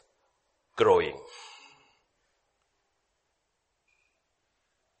was growing.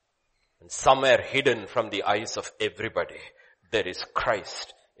 And somewhere hidden from the eyes of everybody, there is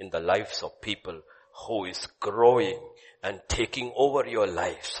Christ in the lives of people who is growing and taking over your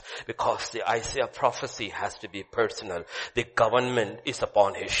lives, because the Isaiah prophecy has to be personal. The government is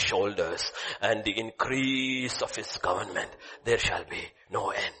upon his shoulders, and the increase of his government, there shall be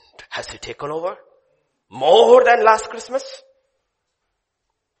no end. Has he taken over? More than last Christmas?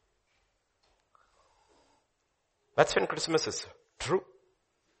 That's when Christmas is true.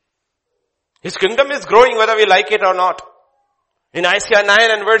 His kingdom is growing whether we like it or not. In Isaiah 9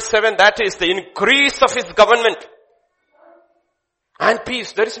 and verse 7, that is the increase of his government and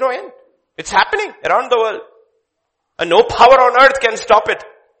peace. There is no end. It's happening around the world. And no power on earth can stop it.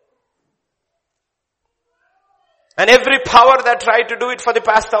 And every power that tried to do it for the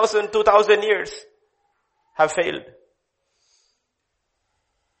past 1,000, 2,000 years have failed.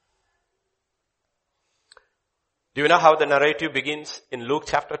 Do you know how the narrative begins in Luke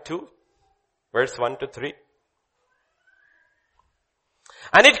chapter 2, verse 1 to 3?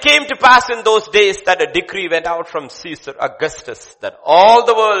 And it came to pass in those days that a decree went out from Caesar Augustus that all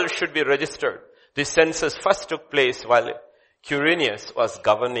the world should be registered. This census first took place while Quirinius was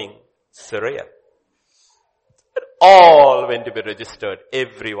governing Syria. And all went to be registered,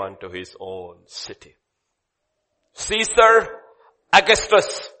 everyone to his own city. Caesar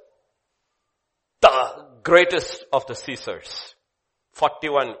Augustus, the greatest of the Caesars.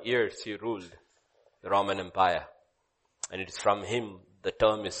 41 years he ruled the Roman Empire. And it is from him the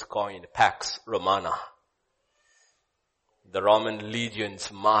term is coined, Pax Romana. The Roman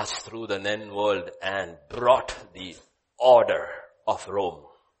legions marched through the known world and brought the order of Rome.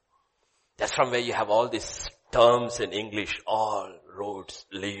 That's from where you have all these terms in English, all roads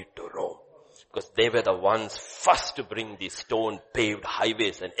lead to Rome. Because they were the ones first to bring the stone paved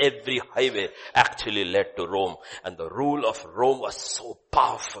highways, and every highway actually led to Rome. And the rule of Rome was so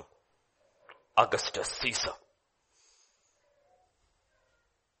powerful. Augustus Caesar.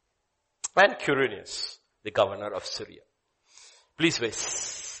 And Quirinius, the governor of Syria. Please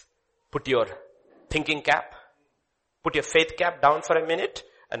wait. Put your thinking cap, put your faith cap down for a minute,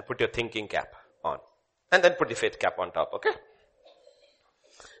 and put your thinking cap on. And then put the faith cap on top, okay?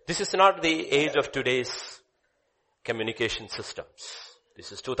 This is not the age of today's communication systems.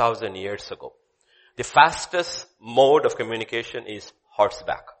 This is 2,000 years ago. The fastest mode of communication is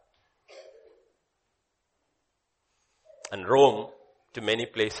horseback. And Rome, to many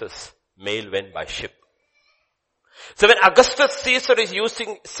places, mail went by ship. So when Augustus Caesar is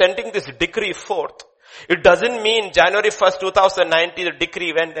sending this decree forth, it doesn't mean January 1st, 2019, the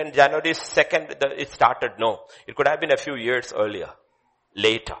decree went and January 2nd, it started. No. It could have been a few years earlier,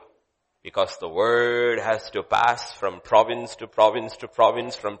 later. Because the word has to pass from province to province to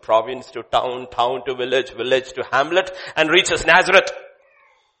province, from province to town, town to village, village to hamlet, and reaches Nazareth.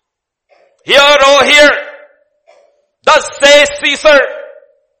 Hear, oh hear! Thus says Caesar,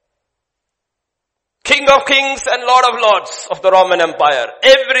 King of kings and Lord of lords of the Roman Empire.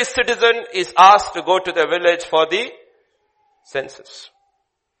 Every citizen is asked to go to the village for the census.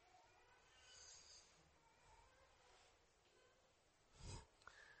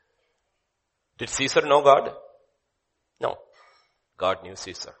 Did Caesar know God? No. God knew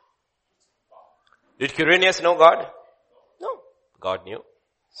Caesar. Did Quirinius know God? No. God knew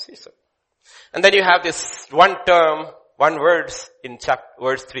Caesar. And then you have this one term, one words in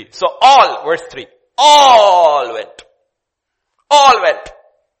verse 3. So all, verse 3. All went. All went.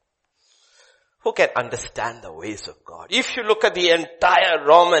 Who can understand the ways of God? If you look at the entire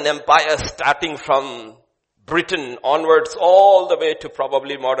Roman Empire starting from Britain onwards all the way to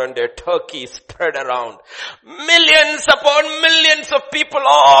probably modern day Turkey spread around. Millions upon millions of people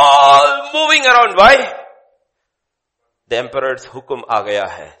all moving around. Why? The emperor's hukum aa gaya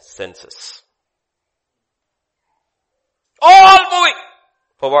hai, census. All moving.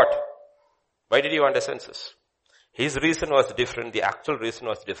 For what? Why did he want a census? His reason was different. The actual reason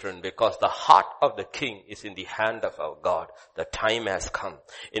was different because the heart of the king is in the hand of our God. The time has come.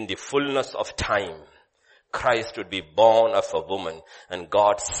 In the fullness of time, Christ would be born of a woman, and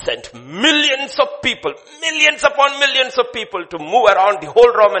God sent millions of people, millions upon millions of people to move around the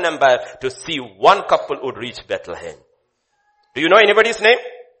whole Roman Empire to see one couple would reach Bethlehem. Do you know anybody's name?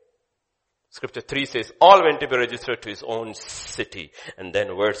 Scripture 3 says, all went to be registered to his own city. And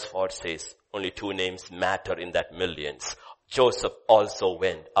then verse 4 says, only two names matter in that millions. Joseph also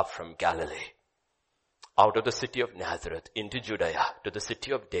went up from Galilee, out of the city of Nazareth, into Judea, to the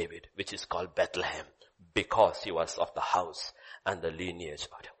city of David, which is called Bethlehem, because he was of the house and the lineage.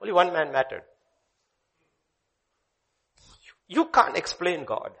 Only one man mattered. You can't explain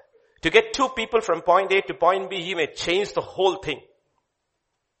God. To get two people from point A to point B, he may change the whole thing.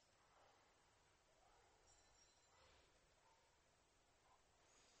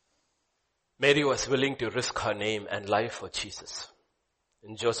 Mary was willing to risk her name and life for Jesus.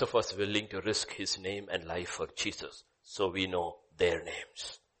 And Joseph was willing to risk his name and life for Jesus. So we know their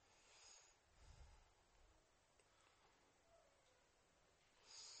names.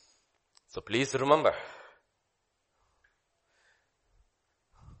 So please remember,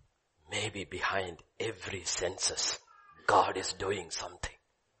 maybe behind every census, God is doing something.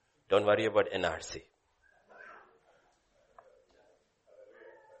 Don't worry about NRC.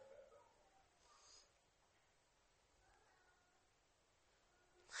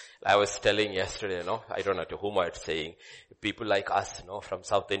 I was telling yesterday, I don't know to whom I was saying, people like us, from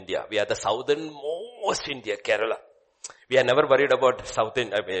South India, we are the southernmost India, Kerala. We are never worried about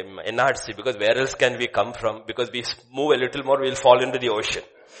NRC, because where else can we come from? Because we move a little more, we'll fall into the ocean.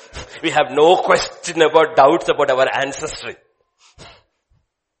 We have no question about doubts about our ancestry.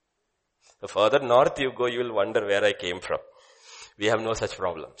 The further north you go, you will wonder where I came from. We have no such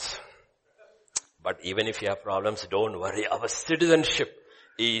problems. But even if you have problems, don't worry. Our citizenship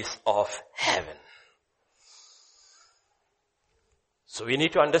is of heaven. So we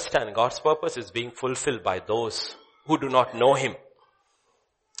need to understand God's purpose is being fulfilled by those who do not know him,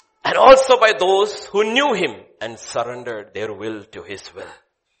 and also by those who knew him and surrendered their will to his will.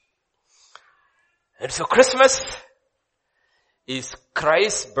 And so Christmas is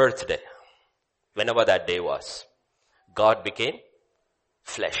Christ's birthday. Whenever that day was, God became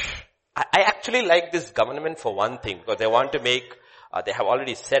flesh. I actually like this government for one thing, because they want to make, they have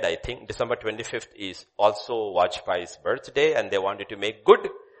already said, I think, December 25th is also Vajpayee's birthday, and they wanted to make good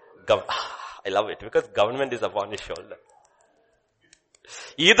I love it, because government is upon his shoulder.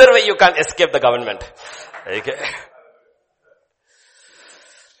 Either way, you can't escape the government. Okay.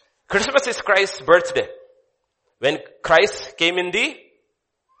 Christmas is Christ's birthday, when Christ came in the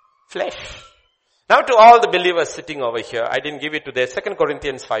flesh. Now to all the believers sitting over here, I didn't give it to their 2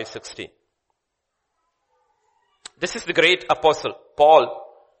 Corinthians 5:16. This is the great apostle, Paul.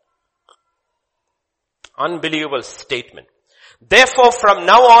 Unbelievable statement. Therefore from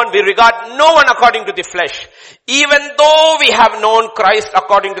now on we regard no one according to the flesh. Even though we have known Christ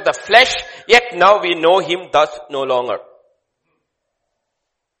according to the flesh, yet now we know him thus no longer.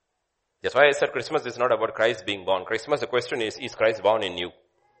 That's why I said Christmas is not about Christ being born. Christmas, the question is Christ born in you?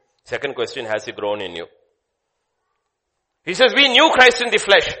 Second question, has he grown in you? He says we knew Christ in the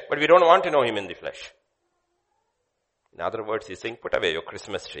flesh, but we don't want to know him in the flesh. In other words, he's saying, put away your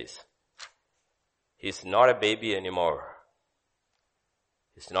Christmas trees. He's not a baby anymore.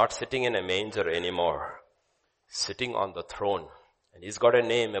 He's not sitting in a manger anymore. He's sitting on the throne. And he's got a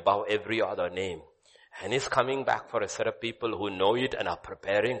name above every other name. And he's coming back for a set of people who know it and are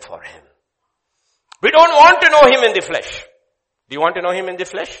preparing for him. We don't want to know him in the flesh. Do you want to know him in the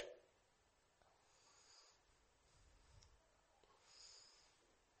flesh?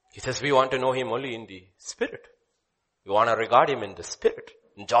 He says we want to know him only in the spirit. We want to regard him in the spirit.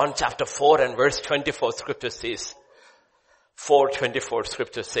 In John chapter 4 and verse 24, scripture says, 4:24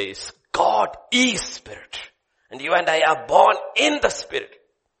 scripture says, God is spirit. And you and I are born in the spirit.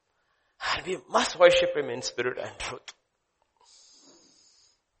 And we must worship him in spirit and truth.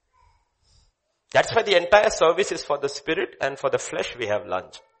 That's why the entire service is for the spirit, and for the flesh we have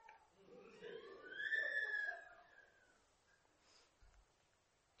lunch.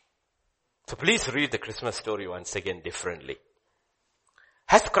 So please read the Christmas story once again differently.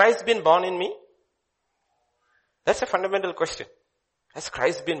 Has Christ been born in me? That's a fundamental question. Has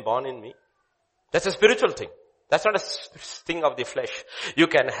Christ been born in me? That's a spiritual thing. That's not a thing of the flesh. You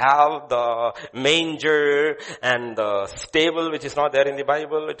can have the manger and the stable, which is not there in the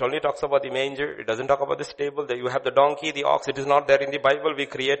Bible. It only talks about the manger. It doesn't talk about the stable. You have the donkey, the ox. It is not there in the Bible. We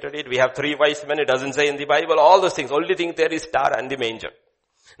created it. We have 3 wise men. It doesn't say in the Bible. All those things. Only thing there is star and the manger.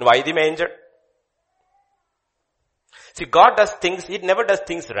 And why the manger? See, God does things, He never does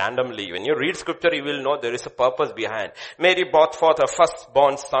things randomly. When you read scripture, you will know there is a purpose behind. Mary brought forth her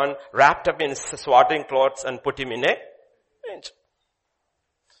firstborn son, wrapped up in swaddling clothes and put him in a manger.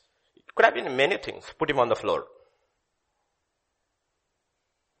 It could have been many things. Put him on the floor.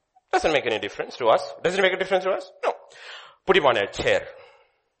 Doesn't make any difference to us. Does it make a difference to us? No. Put him on a chair.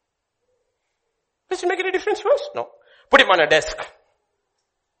 Does it make any difference to us? No. Put him on a desk.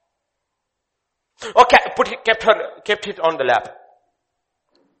 Okay, kept it on the lap.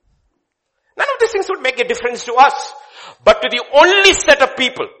 None of these things would make a difference to us. But to the only set of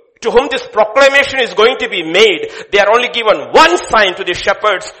people to whom this proclamation is going to be made, they are only given one sign to the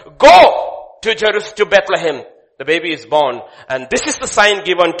shepherds. Go to Jerusalem, to Bethlehem. The baby is born, and this is the sign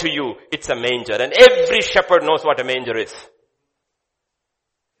given to you. It's a manger. And every shepherd knows what a manger is.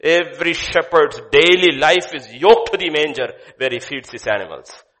 Every shepherd's daily life is yoked to the manger where he feeds his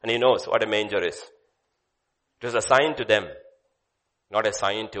animals. And he knows what a manger is. It was a sign to them, not a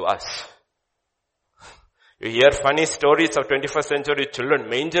sign to us. You hear funny stories of 21st century children,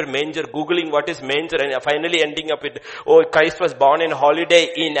 manger, Googling what is manger, and finally ending up with, oh, Christ was born in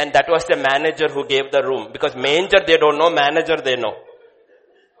Holiday Inn, and that was the manager who gave the room. Because manger they don't know, manager they know.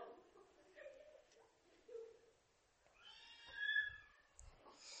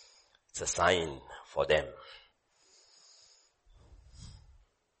 It's a sign for them.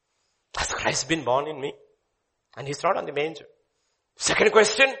 Has Christ been born in me? And He's not on the manger. Second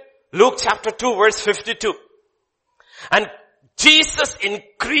question, Luke chapter 2 verse 52. And Jesus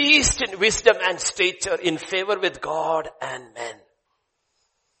increased in wisdom and stature, in favor with God and men.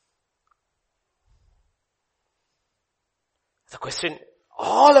 The question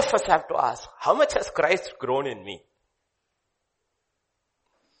all of us have to ask, how much has Christ grown in me?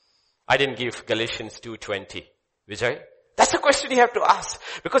 I didn't give Galatians 2:20. Vijay? That's a question you have to ask.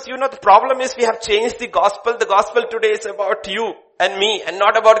 Because the problem is we have changed the gospel. The gospel today is about you and me and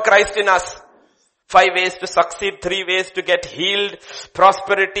not about Christ in us. 5 ways to succeed, 3 ways to get healed,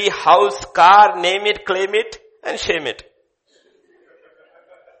 prosperity, house, car, name it, claim it, and shame it.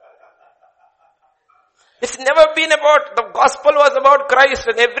 It's never been about, the gospel was about Christ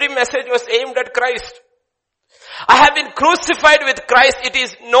and every message was aimed at Christ. I have been crucified with Christ. It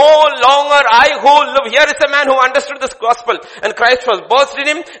is no longer I who live. Here is a man who understood this gospel. And Christ was birthed in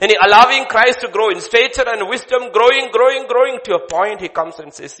him, and he allowing Christ to grow in stature and wisdom, growing. To a point he comes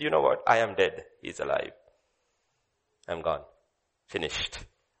and says, you know what? I am dead. He's alive. I'm gone. Finished.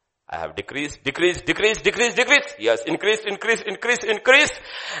 I have decreased. He has increased.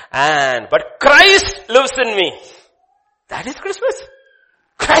 But Christ lives in me. That is Christmas.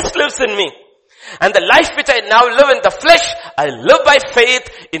 Christ lives in me. And the life which I now live in the flesh, I live by faith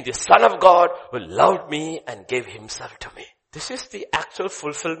in the Son of God who loved me and gave himself to me. This is the actual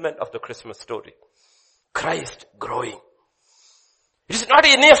fulfillment of the Christmas story. Christ growing. It is not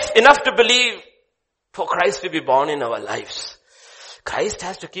enough to believe for Christ to be born in our lives. Christ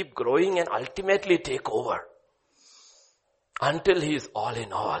has to keep growing and ultimately take over until he is all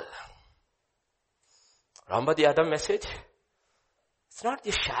in all. Remember the other message? It's not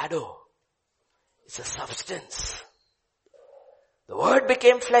the shadow. It's a substance. The Word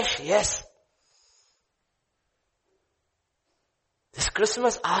became flesh, yes. This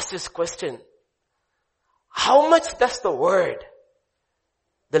Christmas asked this question. How much does the Word,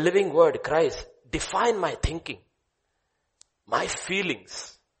 the living Word, Christ, define my thinking, my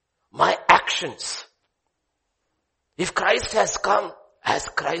feelings, my actions? If Christ has come, has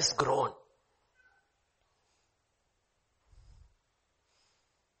Christ grown?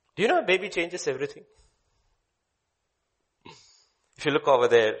 Do you know a baby changes everything? If you look over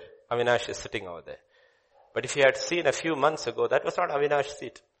there, Avinash is sitting over there. But if you had seen a few months ago, that was not Avinash's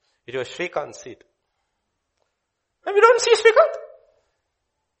seat. It was Shrikant's seat. And we don't see Shrikant.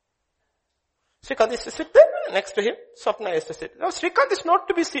 Shrikant is to sit there next to him. Swapna is to sit. No, Shrikant is not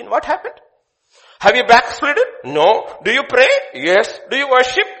to be seen. What happened? Have you backslidden? No. Do you pray? Yes. Do you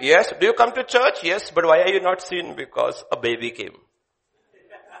worship? Yes. Do you come to church? Yes. But why are you not seen? Because a baby came.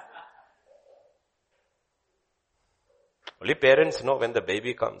 Only parents know when the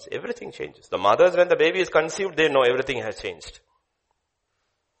baby comes. Everything changes. The mothers, when the baby is conceived, they know everything has changed.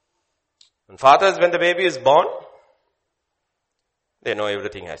 And fathers, when the baby is born, they know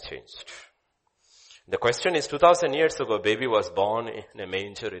everything has changed. The question is, 2000 years ago, a baby was born in a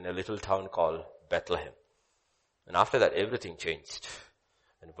manger in a little town called Bethlehem. And after that, everything changed.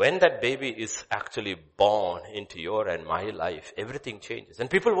 And when that baby is actually born into your and my life, everything changes. And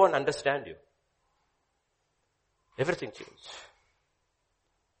people won't understand you. Everything changes.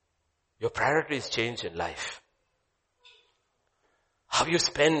 Your priorities change in life. How you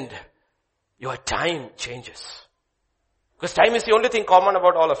spend your time changes. Because time is the only thing common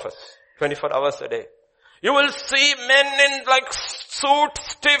about all of us. 24 hours a day. You will see men in like suit,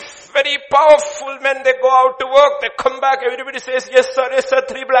 stiff, very powerful men. They go out to work. They come back. Everybody says, yes sir,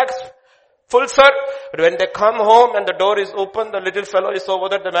 3 blacks. Full sir. But when they come home and the door is open, the little fellow is over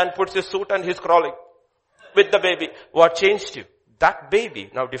there. The man puts his suit and he's crawling with the baby. What changed you? That baby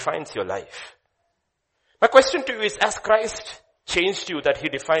now defines your life. My question to you is, as Christ changed you, that he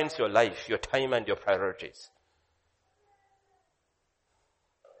defines your life, your time and your priorities.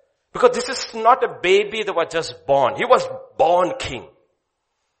 Because this is not a baby that was just born. He was born king.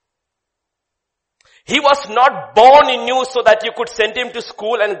 He was not born in you so that you could send him to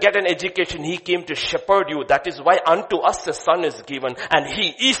school and get an education. He came to shepherd you. That is why unto us a son is given, and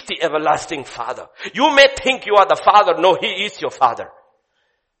he is the everlasting Father. You may think you are the father. No, he is your father.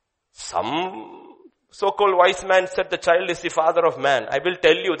 Some so-called wise man said the child is the father of man. I will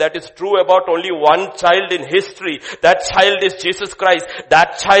tell you that is true about only one child in history. That child is Jesus Christ.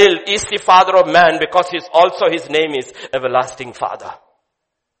 That child is the father of man because his name is everlasting Father.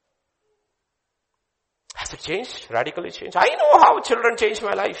 Has it changed? Radically changed? I know how children changed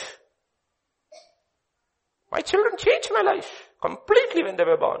my life. My children changed my life completely when they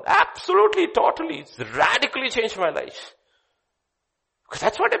were born. Absolutely, totally. It's radically changed my life. Because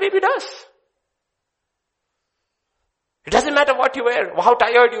that's what a baby does. It doesn't matter what you wear, how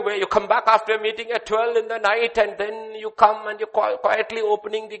tired you were. You come back after a meeting at 12 in the night and then you come and you're quietly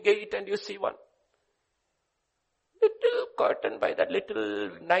opening the gate and you see one little curtain by that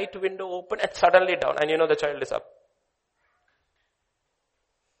little night window open and suddenly down, and you know the child is up.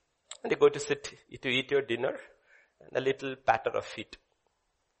 And you go to sit to eat your dinner and a little patter of feet.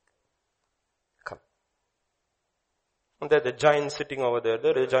 Come. And there's a giant sitting over there.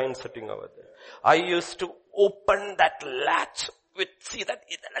 There's a giant sitting over there. I used to open that latch with, see that,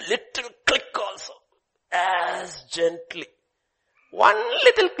 a little click also. As gently. One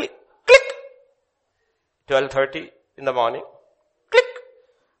little click. Click. 12:30 in the morning. Click.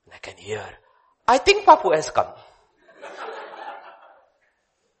 And I can hear, I think Papu has come.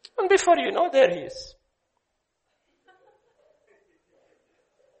 And before you know, there he is.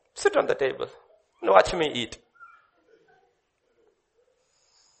 Sit on the table and watch me eat.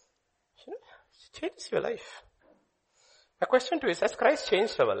 It changes your life. My question to you is, has Christ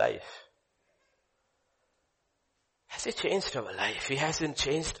changed our life? Has he changed our life? He hasn't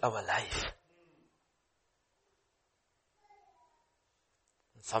changed our life.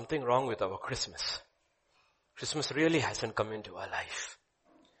 Something wrong with our Christmas. Christmas really hasn't come into our life.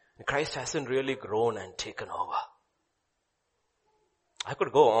 And Christ hasn't really grown and taken over. I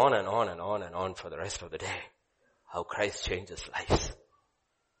could go on and on and on and on for the rest of the day. How Christ changes lives.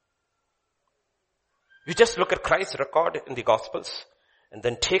 You just look at Christ's record in the Gospels and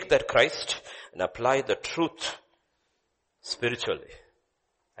then take that Christ and apply the truth spiritually.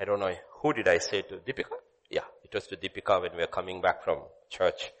 I don't know, who did I say to? Deepika? Yeah, it was to Deepika when we were coming back from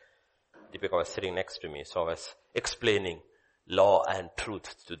church. Deepika was sitting next to me, so I was explaining law and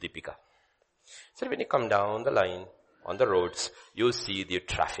truth to Deepika. So when you come down the line on the roads, you see the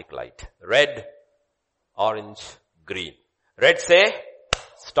traffic light. Red, orange, green. Red say,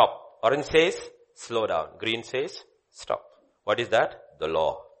 stop. Orange says, slow down. Green says, stop. What is that? The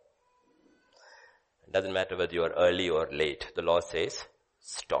law. It doesn't matter whether you are early or late. The law says,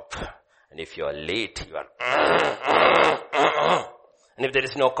 stop. And if you are late, you are and if there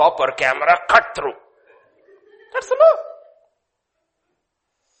is no cop or camera, cut through. That's the law.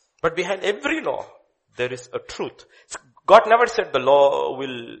 But behind every law, there is a truth. God never said the law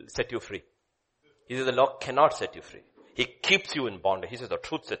will set you free. He said the law cannot set you free. He keeps you in bondage. He says the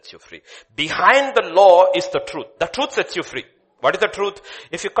truth sets you free. Behind the law is the truth. The truth sets you free. What is the truth?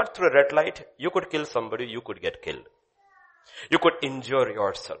 If you cut through a red light, you could kill somebody, you could get killed. You could injure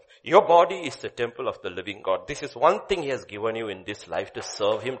yourself. Your body is the temple of the living God. This is one thing he has given you in this life, to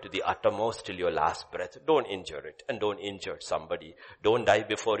serve him to the uttermost till your last breath. Don't injure it and don't injure somebody. Don't die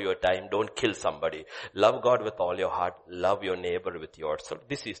before your time. Don't kill somebody. Love God with all your heart. Love your neighbor with yourself.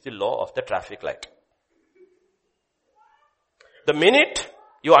 This is the law of the traffic light. The minute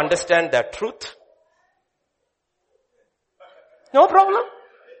you understand that truth, no problem.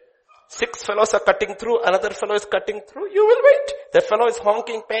 6 fellows are cutting through, another fellow is cutting through, you will wait. That fellow is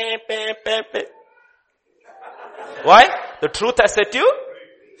honking, peh, peh, peh, peh. Why? The truth has set you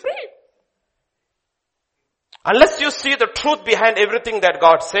free. Unless you see the truth behind everything that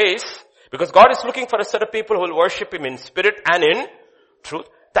God says, because God is looking for a set of people who will worship him in spirit and in truth,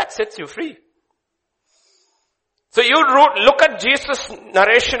 that sets you free. So you look at Jesus'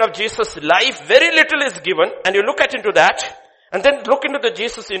 narration of Jesus' life, very little is given, and you look at into that, And then look into the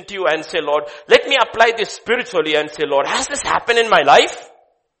Jesus into you and say, Lord, let me apply this spiritually and say, Lord, has this happened in my life?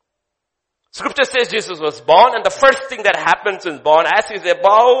 Scripture says Jesus was born, and the first thing that happens is born, as he's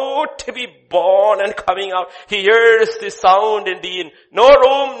about to be born and coming out, he hears this sound in the inn. No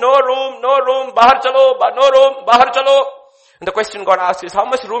room, no room, no room, bahar chalo, no room, bahar chalo. And the question God asks is, how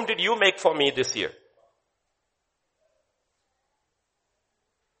much room did you make for me this year?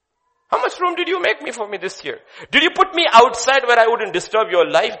 How much room did you make for me this year? Did you put me outside where I wouldn't disturb your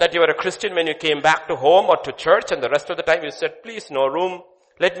life, that you were a Christian when you came back to home or to church, and the rest of the time you said, please, no room.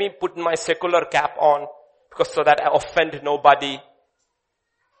 Let me put my secular cap on, because so that I offend nobody.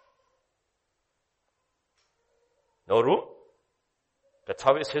 No room? That's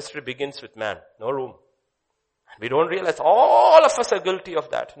how his history begins with man. No room. We don't realize all of us are guilty of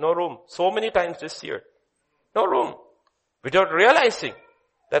that. No room. So many times this year. No room. Without realizing.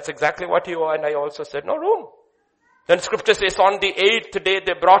 That's exactly what you and I also said. No room. Then scripture says on the 8th day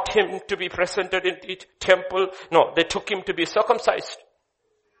they brought him to be presented in the temple. No, they took him to be circumcised.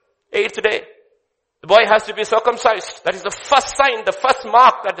 8th day. The boy has to be circumcised. That is the first sign, the first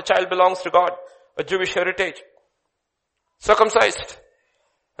mark that the child belongs to God. A Jewish heritage. Circumcised.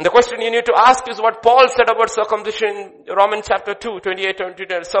 And the question you need to ask is what Paul said about circumcision in Romans chapter 2,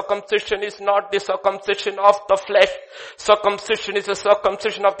 28-29. Circumcision is not the circumcision of the flesh. Circumcision is a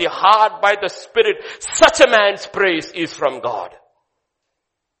circumcision of the heart by the Spirit. Such a man's praise is from God.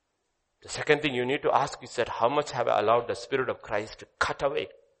 The second thing you need to ask is that how much have I allowed the Spirit of Christ to cut away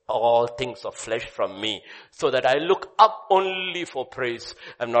all things of flesh from me, so that I look up only for praise.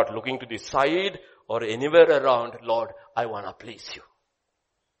 I'm not looking to the side or anywhere around. Lord, I want to please you.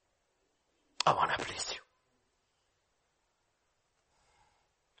 I want to please you.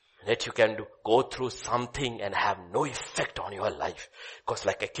 That you can go through something and have no effect on your life. Because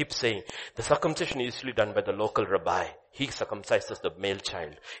like I keep saying, the circumcision is usually done by the local rabbi. He circumcises the male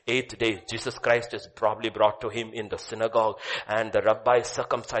child. 8th day, Jesus Christ is probably brought to him in the synagogue, and the rabbi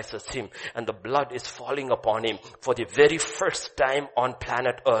circumcises him, and the blood is falling upon him for the very first time on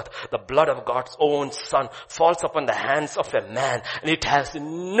planet earth. The blood of God's own son falls upon the hands of a man, and it has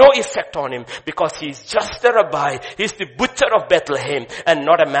no effect on him because he's just a rabbi. He's the butcher of Bethlehem, and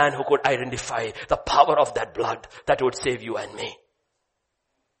not a man who could identify the power of that blood that would save you and me.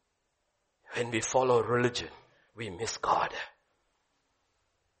 When we follow religion, we miss God.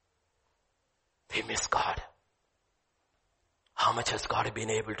 We miss God. How much has God been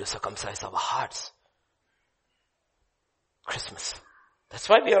able to circumcise our hearts? Christmas. That's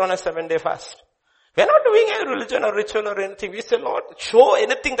why we are on a 7-day fast. We are not doing a religion or ritual or anything. We say, Lord, show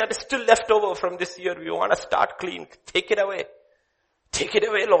anything that is still left over from this year. We want to start clean. Take it away. Take it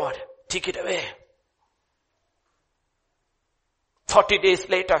away, Lord. Take it away. 40 days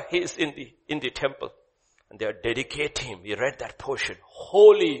later, he is in the temple. And they are dedicating him. We read that portion.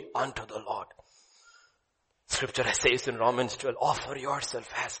 Holy unto the Lord. Scripture says in Romans 12, offer yourself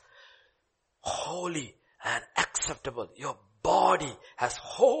as holy and acceptable. Your body as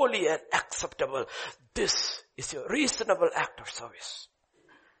holy and acceptable. This is your reasonable act of service.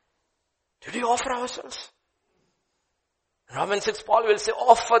 Did we offer ourselves? In Romans 6, Paul will say,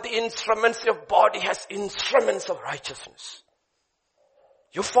 offer the instruments of your body as instruments of righteousness.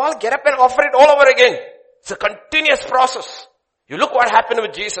 You fall, get up and offer it all over again. It's a continuous process. You look what happened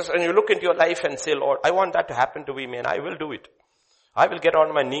with Jesus and you look into your life and say, Lord, I want that to happen to me, and I will do it. I will get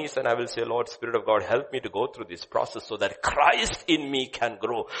on my knees and I will say, Lord, Spirit of God, help me to go through this process so that Christ in me can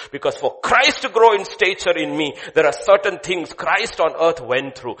grow. Because for Christ to grow in stature in me, there are certain things Christ on earth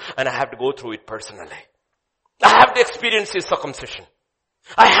went through, and I have to go through it personally. I have to experience his circumcision.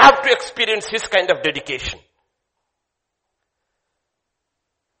 I have to experience his kind of dedication.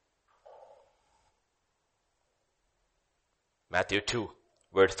 Matthew 2,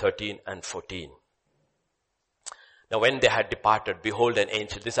 verse 13 and 14. Now when they had departed, behold an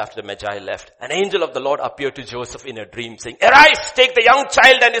angel, this after the Magi left, an angel of the Lord appeared to Joseph in a dream, saying, arise, take the young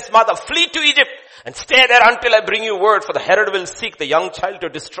child and his mother, flee to Egypt, and stay there until I bring you word, for the Herod will seek the young child to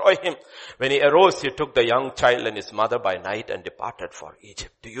destroy him. When he arose, he took the young child and his mother by night and departed for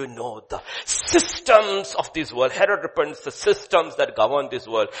Egypt. Do you know the systems of this world? Herod repents, the systems that govern this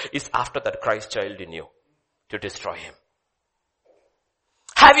world is after that Christ child in you, to destroy him.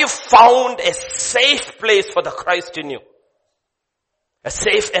 Have you found a safe place for the Christ in you? A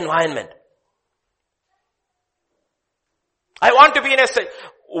safe environment. I want to be in a safe.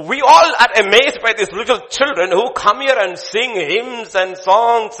 We all are amazed by these little children who come here and sing hymns and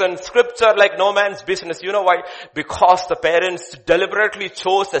songs and scripture like no man's business. You know why? Because the parents deliberately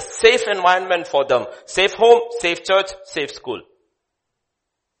chose a safe environment for them. Safe home, safe church, safe school.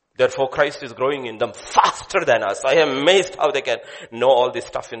 Therefore Christ is growing in them faster than us. I am amazed how they can know all this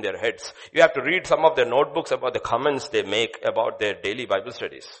stuff in their heads. You have to read some of their notebooks about the comments they make about their daily Bible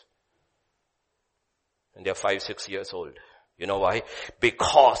studies. And they're 5, 6 years old. You know why?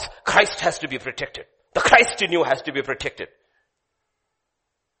 Because Christ has to be protected. The Christ in you has to be protected.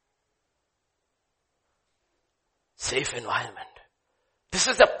 Safe environment. This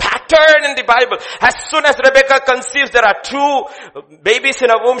is a pattern in the Bible. As soon as Rebecca conceives, there are 2 babies in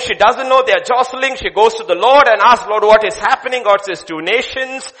her womb. She doesn't know. They are jostling. She goes to the Lord and asks, Lord, what is happening? God says 2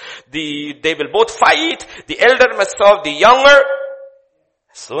 nations. They will both fight. The elder must serve the younger.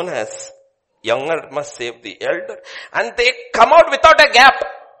 As soon as younger must save the elder. And they come out without a gap.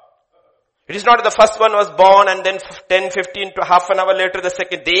 It is not the first one was born and then 10, 15 to half an hour later the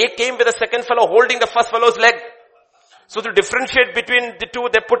second. They came with the second fellow holding the first fellow's leg. So to differentiate between the 2,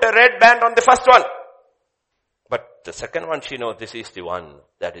 they put a red band on the first one. But the second one, she knows this is the one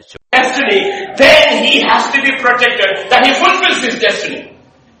that is destiny. Then he has to be protected, that he fulfills his destiny.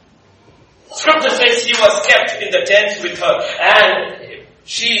 Scripture says he was kept in the tent with her, and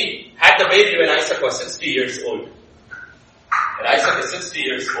she had the baby when Isaac was 60 years old. And Isaac is 60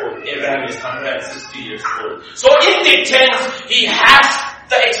 years old. Abraham is 160 years old. So in the tent, he has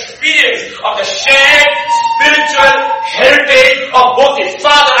the experience of the shared spiritual heritage of both his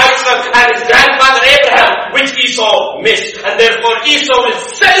father Isaac and his grandfather Abraham, which Esau missed. And therefore Esau will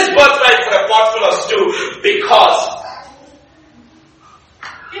sell his birthright for a pot full of stew because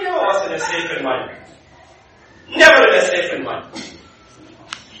he never was in a safe environment. Never in a safe environment.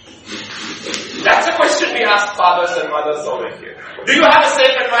 That's a question we ask fathers and mothers over here. Do you have a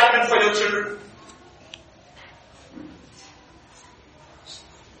safe environment for your children?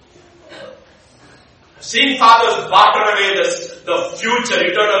 Seen fathers barter away the future,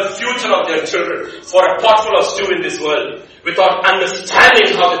 eternal future of their children for a pot full of stew in this world without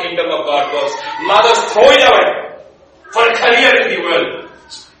understanding how the kingdom of God works. Mothers throw it away for a career in the world.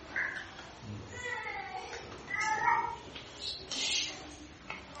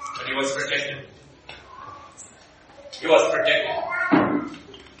 But he was protected. He was protected.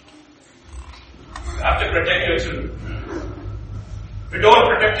 You have to protect your children. If you don't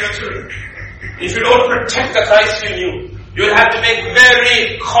protect your children, if you don't protect the Christ in you, you will have to make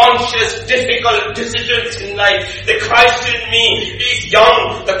very conscious, difficult decisions in life. The Christ in me is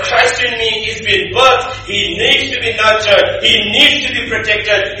young. The Christ in me is being birthed. He needs to be nurtured. He needs to be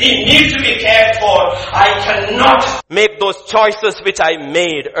protected. He needs to be cared for. I cannot make those choices which I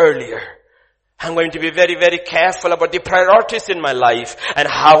made earlier. I'm going to be very, very careful about the priorities in my life and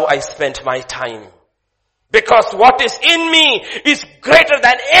how I spent my time. Because what is in me is greater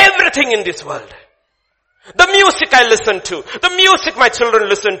than everything in this world. The music I listen to, the music my children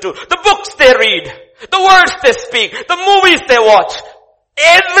listen to, the books they read, the words they speak, the movies they watch,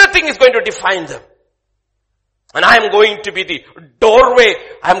 everything is going to define them. And I am going to be the doorway.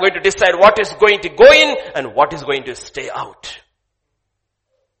 I am going to decide what is going to go in and what is going to stay out.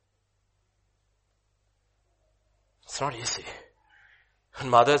 It's not easy. And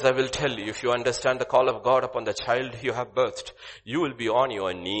mothers, I will tell you, if you understand the call of God upon the child you have birthed, you will be on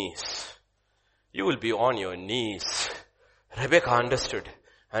your knees. You will be on your knees. Rebecca understood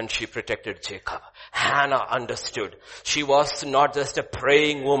and she protected Jacob. Hannah understood. She was not just a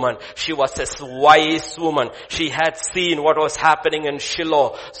praying woman. She was a wise woman. She had seen what was happening in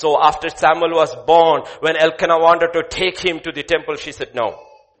Shiloh. So after Samuel was born, when Elkanah wanted to take him to the temple, she said, no.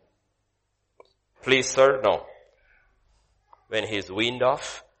 Please, sir, no. When he is weaned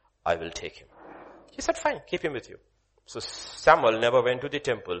off, I will take him. He said, fine, keep him with you. So Samuel never went to the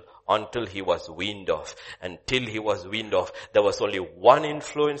temple until he was weaned off. Until he was weaned off, there was only one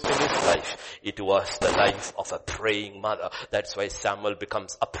influence in his life. It was the life of a praying mother. That's why Samuel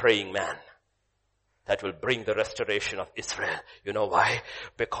becomes a praying man. That will bring the restoration of Israel. You know why?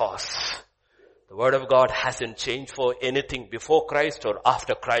 Because the word of God hasn't changed for anything before Christ or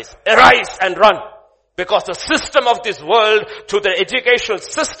after Christ. Arise and run. Because the system of this world, to the educational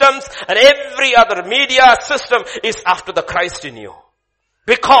systems and every other media system, is after the Christ in you.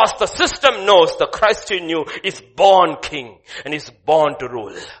 Because the system knows the Christ in you is born king and is born to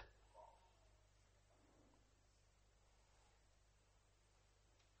rule.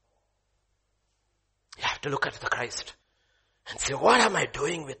 You have to look at the Christ and say, what am I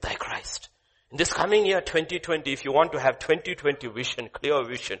doing with thy Christ? In this coming year 2020, if you want to have 2020 vision, clear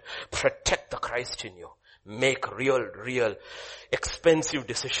vision, protect the Christ in you. Make real, expensive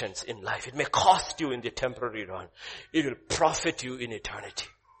decisions in life. It may cost you in the temporary run. It will profit you in eternity.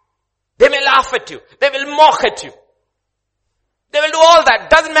 They may laugh at you. They will mock at you. They will do all that.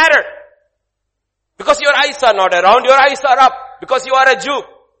 Doesn't matter. Because your eyes are not around, your eyes are up. Because you are a Jew.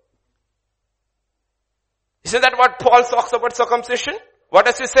 Isn't that what Paul talks about circumcision? What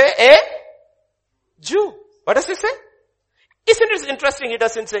does he say? A Jew. What does he say? Isn't it interesting he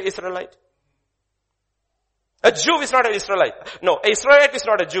doesn't say Israelite? A Jew is not an Israelite. No, an Israelite is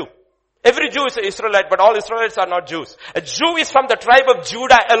not a Jew. Every Jew is an Israelite, but all Israelites are not Jews. A Jew is from the tribe of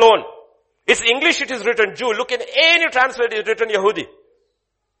Judah alone. It's English, it is written Jew. Look in any translation, it is written Yehudi.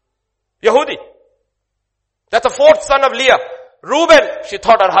 Yehudi. That's the fourth son of Leah. Reuben, she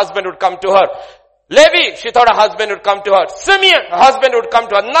thought her husband would come to her. Levi, she thought her husband would come to her. Simeon, her husband would come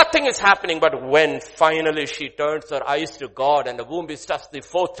to her. Nothing is happening, but when finally she turns her eyes to God and the womb is touched the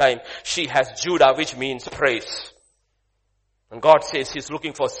fourth time, she has Judah, which means praise. And God says He's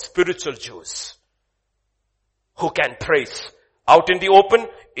looking for spiritual Jews who can praise. Out in the open,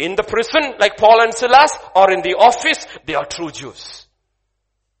 in the prison, like Paul and Silas, or in the office, they are true Jews.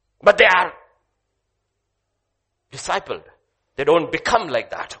 But they are discipled. They don't become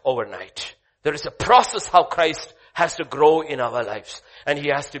like that overnight. There is a process how Christ has to grow in our lives. And He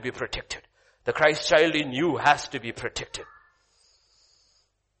has to be protected. The Christ child in you has to be protected.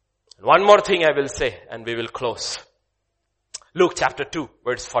 And one more thing I will say, and we will close. Luke chapter 2,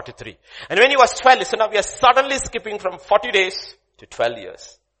 verse 43. And when he was 12, listen now, we are suddenly skipping from 40 days to 12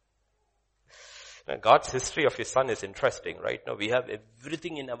 years. Now, God's history of His Son is interesting, right? Now we have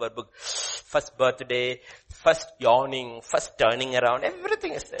everything in our book. First birthday, first yawning, first turning around,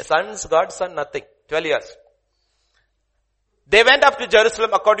 everything is there. Son's God's Son, nothing. 12 years. They went up to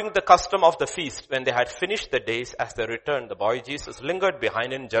Jerusalem according to the custom of the feast. When they had finished the days, as they returned, the boy Jesus lingered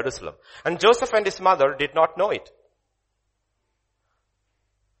behind in Jerusalem. And Joseph and his mother did not know it.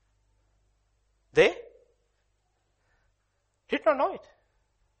 They did not know it.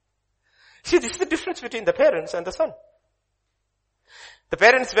 See, this is the difference between the parents and the son. The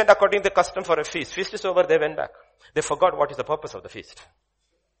parents went according to the custom for a feast. Feast is over, they went back. They forgot what is the purpose of the feast.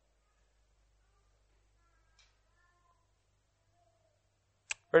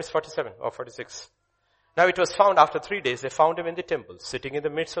 Verse 47 or 46. Now it was found after 3 days, they found him in the temple, sitting in the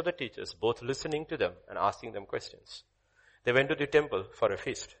midst of the teachers, both listening to them and asking them questions. They went to the temple for a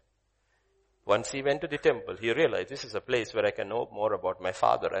feast. Once he went to the temple, he realized this is a place where I can know more about my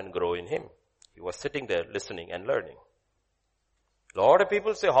Father and grow in Him. He was sitting there listening and learning. A lot of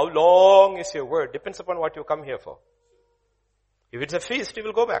people say, how long is your word? Depends upon what you come here for. If it's a feast, you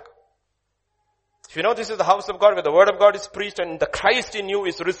will go back. If you know this is the house of God where the word of God is preached and the Christ in you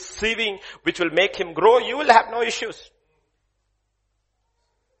is receiving, which will make him grow, you will have no issues.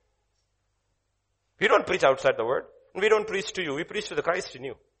 We don't preach outside the word. We don't preach to you. We preach to the Christ in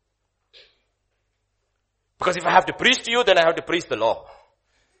you. Because if I have to preach to you, then I have to preach the law.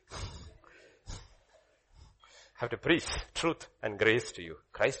 I have to preach truth and grace to you.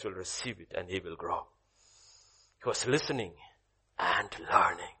 Christ will receive it and He will grow. He was listening and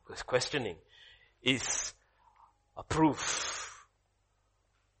learning. He was questioning is a proof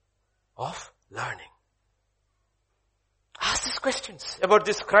of learning. Ask these questions about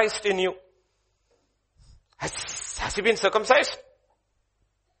this Christ in you. Has He been circumcised?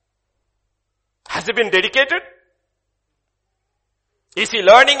 Has He been dedicated? Is he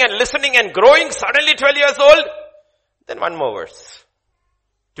learning and listening and growing, suddenly 12 years old? Then one more verse.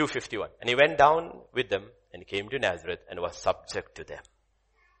 2:51. And he went down with them and came to Nazareth and was subject to them.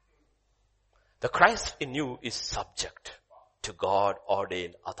 The Christ in you is subject to God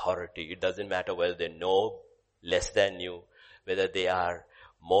ordained authority. It doesn't matter whether they know less than you, whether they are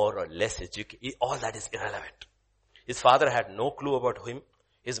more or less educated. All that is irrelevant. His father had no clue about him.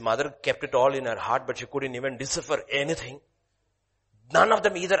 His mother kept it all in her heart, but she couldn't even decipher anything. None of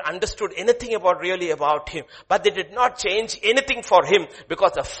them either understood anything about him, but they did not change anything for him,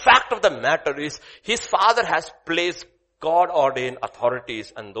 because the fact of the matter is his father has placed God-ordained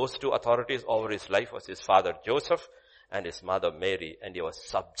authorities, and those two authorities over his life was his father Joseph and his mother Mary, and he was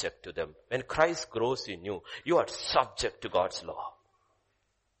subject to them. When Christ grows in you, you are subject to God's law.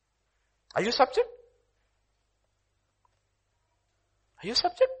 Are you subject? Are you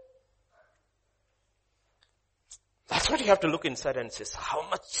subject? That's what you have to look inside and say, how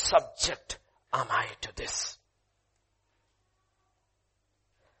much subject am I to this?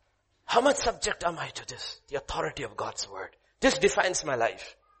 How much subject am I to this? The authority of God's word. This defines my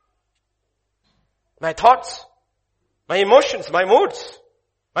life. My thoughts, my emotions, my moods,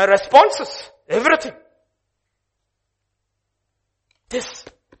 my responses, everything. This,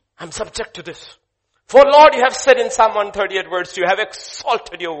 I'm subject to this. For Lord, you have said in Psalm 138 verse, you have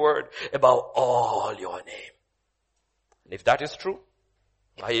exalted your word above all your name. And if that is true,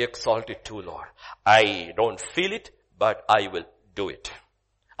 I exalt it too, Lord. I don't feel it, but I will do it.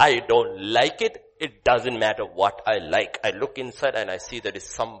 I don't like it. It doesn't matter what I like. I look inside and I see there is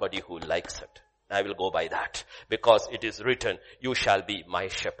somebody who likes it. I will go by that. Because it is written, you shall be my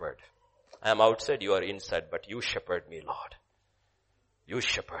shepherd. I am outside, you are inside, but you shepherd me, Lord. You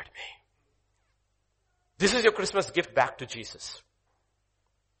shepherd me. This is your Christmas gift back to Jesus.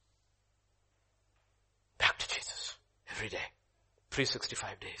 Back to Jesus. Every day.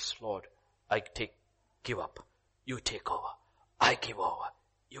 365 days. Lord, I give up. You take over. I give over.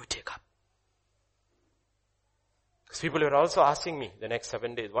 You take up. Because people were also asking me the next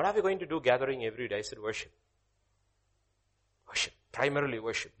 7 days, what are we going to do gathering every day? I said, worship. Worship. Primarily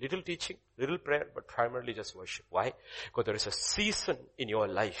worship. Little teaching, little prayer, but primarily just worship. Why? Because there is a season in your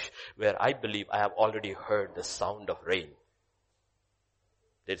life where I believe I have already heard the sound of rain.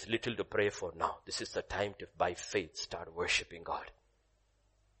 There's little to pray for now. This is the time to, by faith, start worshiping God.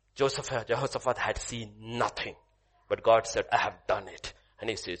 Jehoshaphat had seen nothing. But God said, I have done it. And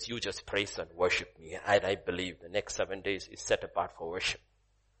he says, you just praise and worship me. And I believe the next 7 days is set apart for worship.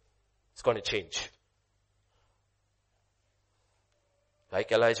 It's going to change.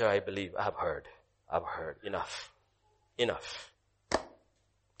 Like Elijah, I believe, I've heard. Enough.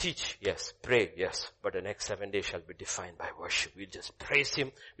 Teach, yes. Pray, yes. But the next 7 days shall be defined by worship. We just praise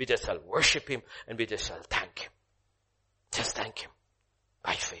him. We just shall worship him. And we just shall thank him. Just thank him.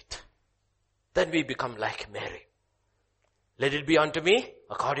 By faith. Then we become like Mary. Let it be unto me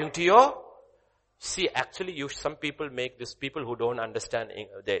according to your. See, actually, some people make this, people who don't understand,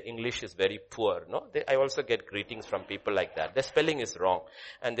 their English is very poor, no? I also get greetings from people like that. Their spelling is wrong.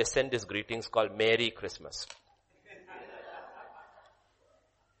 And they send these greetings called Merry Christmas.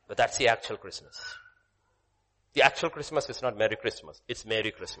 But that's the actual Christmas. The actual Christmas is not Merry Christmas. It's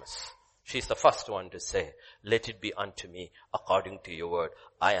Merry Christmas. She's the first one to say, let it be unto me according to your word.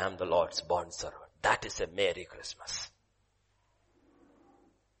 I am the Lord's bondservant. That is a Merry Christmas.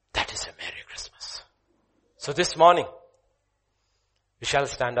 That is a Merry Christmas. So this morning, we shall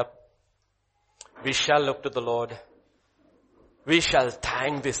stand up. We shall look to the Lord. We shall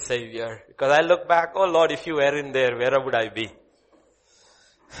thank this Savior. Because I look back, oh Lord, if you were in there, where would I be?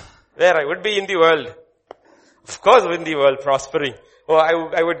 Where I would be in the world. Of course in the world, prospering. Oh,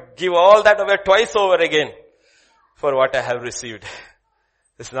 I would give all that away twice over again for what I have received.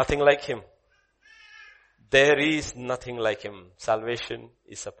 There's nothing like him. There is nothing like him. Salvation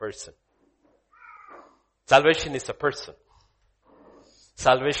is a person. Salvation is a person.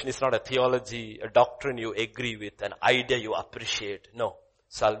 Salvation is not a theology, a doctrine you agree with, an idea you appreciate. No.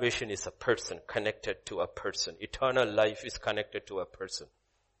 Salvation is a person connected to a person. Eternal life is connected to a person.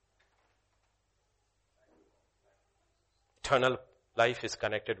 Eternal life is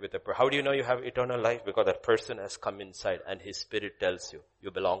connected with a person. How do you know you have eternal life? Because that person has come inside and his spirit tells you,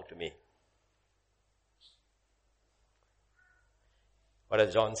 you belong to me. What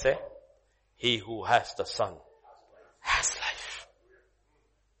does John say? He who has the Son has life.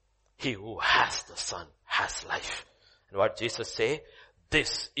 He who has the Son has life. And what Jesus say?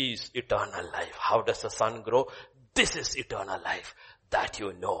 This is eternal life. How does the Son grow? This is eternal life. That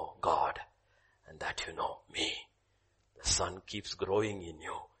you know God and that you know me. The Son keeps growing in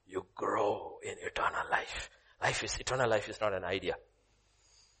you. You grow in eternal life. Eternal life is not an idea.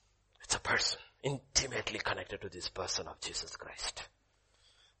 It's a person intimately connected to this person of Jesus Christ.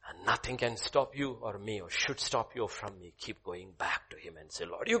 And nothing can stop you or me or should stop you from me. Keep going back to him and say,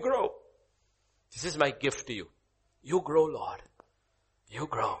 Lord, you grow. This is my gift to you. You grow, Lord. You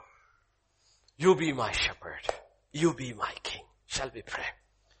grow. You be my shepherd. You be my king. Shall we pray?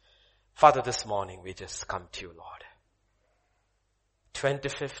 Father, this morning we just come to you, Lord.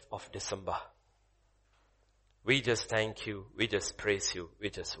 25th of December. We just thank you. We just praise you.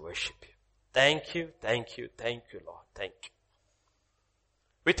 We just worship you. Thank you, thank you, thank you, Lord. Thank you.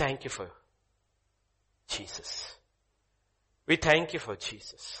 We thank you for Jesus. We thank you for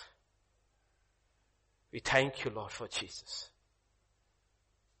Jesus. We thank you, Lord, for Jesus.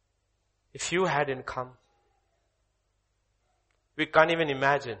 If you hadn't come, we can't even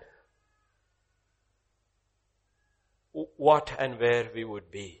imagine what and where we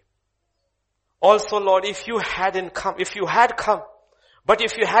would be. Also, Lord, if you hadn't come, if you had come, but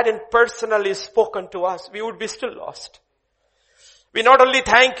if you hadn't personally spoken to us, we would be still lost. We not only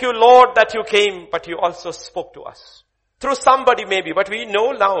thank you, Lord, that you came, but you also spoke to us. Through somebody maybe, but we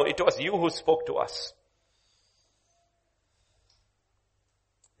know now it was you who spoke to us.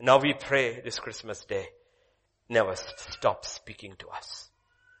 Now we pray this Christmas day, never stop speaking to us.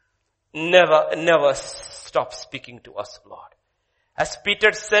 Never stop speaking to us, Lord. As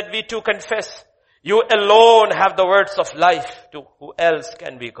Peter said, we too confess, you alone have the words of life. To who else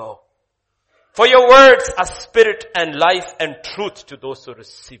can we go? For your words are spirit and life and truth to those who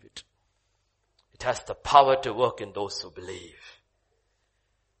receive it. It has the power to work in those who believe.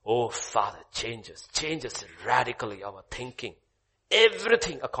 Oh Father, change us radically our thinking.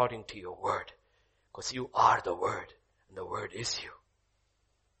 Everything according to your word. Because you are the word and the word is you.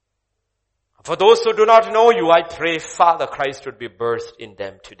 For those who do not know you, I pray, Father, Christ would be birthed in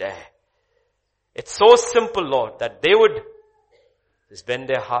them today. It's so simple, Lord, that they would just bend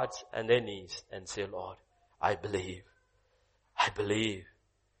their hearts and their knees and say, Lord, I believe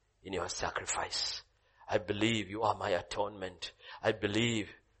in your sacrifice. I believe you are my atonement. I believe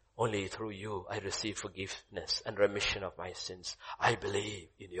only through you I receive forgiveness and remission of my sins. I believe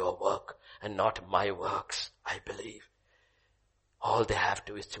in your work and not my works. I believe. All they have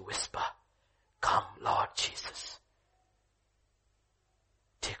to do is to whisper, come, Lord Jesus.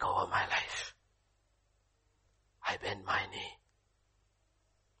 Take over my life. I bend my knee.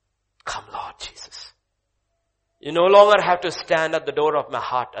 Come, Lord Jesus. You no longer have to stand at the door of my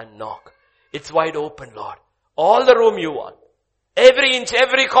heart and knock. It's wide open, Lord. All the room you want. Every inch,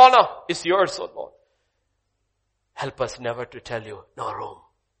 every corner is yours, oh Lord. Help us never to tell you, no room.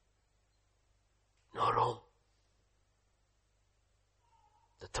 No room.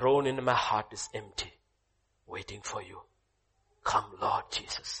 The throne in my heart is empty, waiting for you. Come, Lord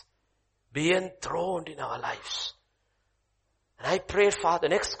Jesus. Be enthroned in our lives. And I pray, Father,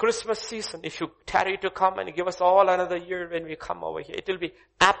 next Christmas season, if you tarry to come and give us all another year when we come over here, it will be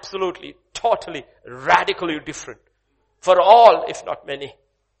absolutely, totally, radically different. For all, if not many.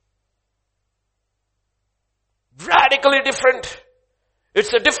 Radically different.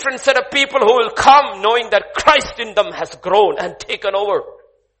 It's a different set of people who will come knowing that Christ in them has grown and taken over.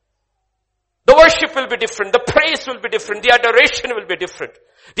 The worship will be different. The praise will be different. The adoration will be different.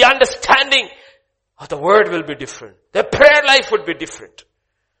 The understanding of the word will be different. The prayer life will be different.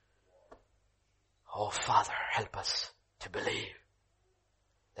 Oh Father, help us to believe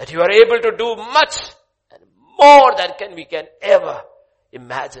that you are able to do much and more than we can ever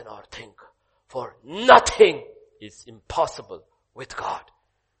imagine or think. For nothing is impossible with God.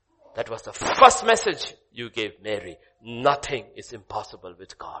 That was the first message you gave Mary. Nothing is impossible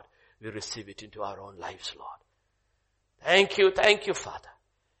with God. We receive it into our own lives, Lord. Thank you, Father.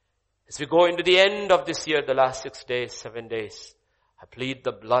 As we go into the end of this year, the last 6 days, 7 days, I plead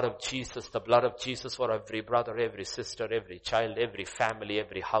the blood of Jesus for every brother, every sister, every child, every family,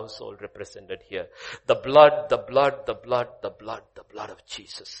 every household represented here. The blood of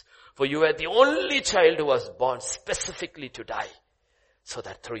Jesus. For you are the only child who was born specifically to die, so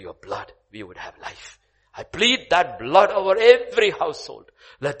that through your blood we would have life. I plead that blood over every household.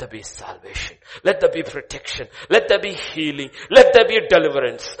 Let there be salvation. Let there be protection. Let there be healing. Let there be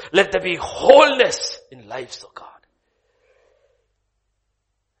deliverance. Let there be wholeness in lives, oh God.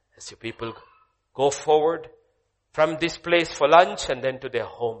 As your people go forward from this place for lunch and then to their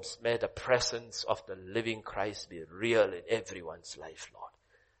homes, may the presence of the living Christ be real in everyone's life, Lord.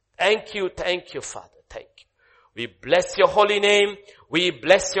 Thank you, Father. Thank you. We bless your holy name. We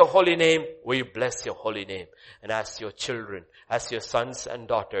bless your holy name. We bless your holy name. And as your children, as your sons and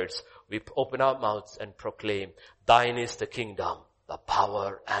daughters, we open our mouths and proclaim, thine is the kingdom, the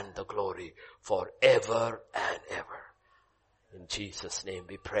power and the glory forever and ever. In Jesus' name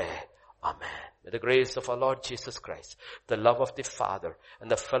we pray. Amen. May the grace of our Lord Jesus Christ, the love of the Father, and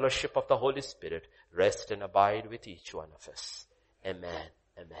the fellowship of the Holy Spirit rest and abide with each one of us. Amen.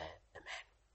 Amen. Amen.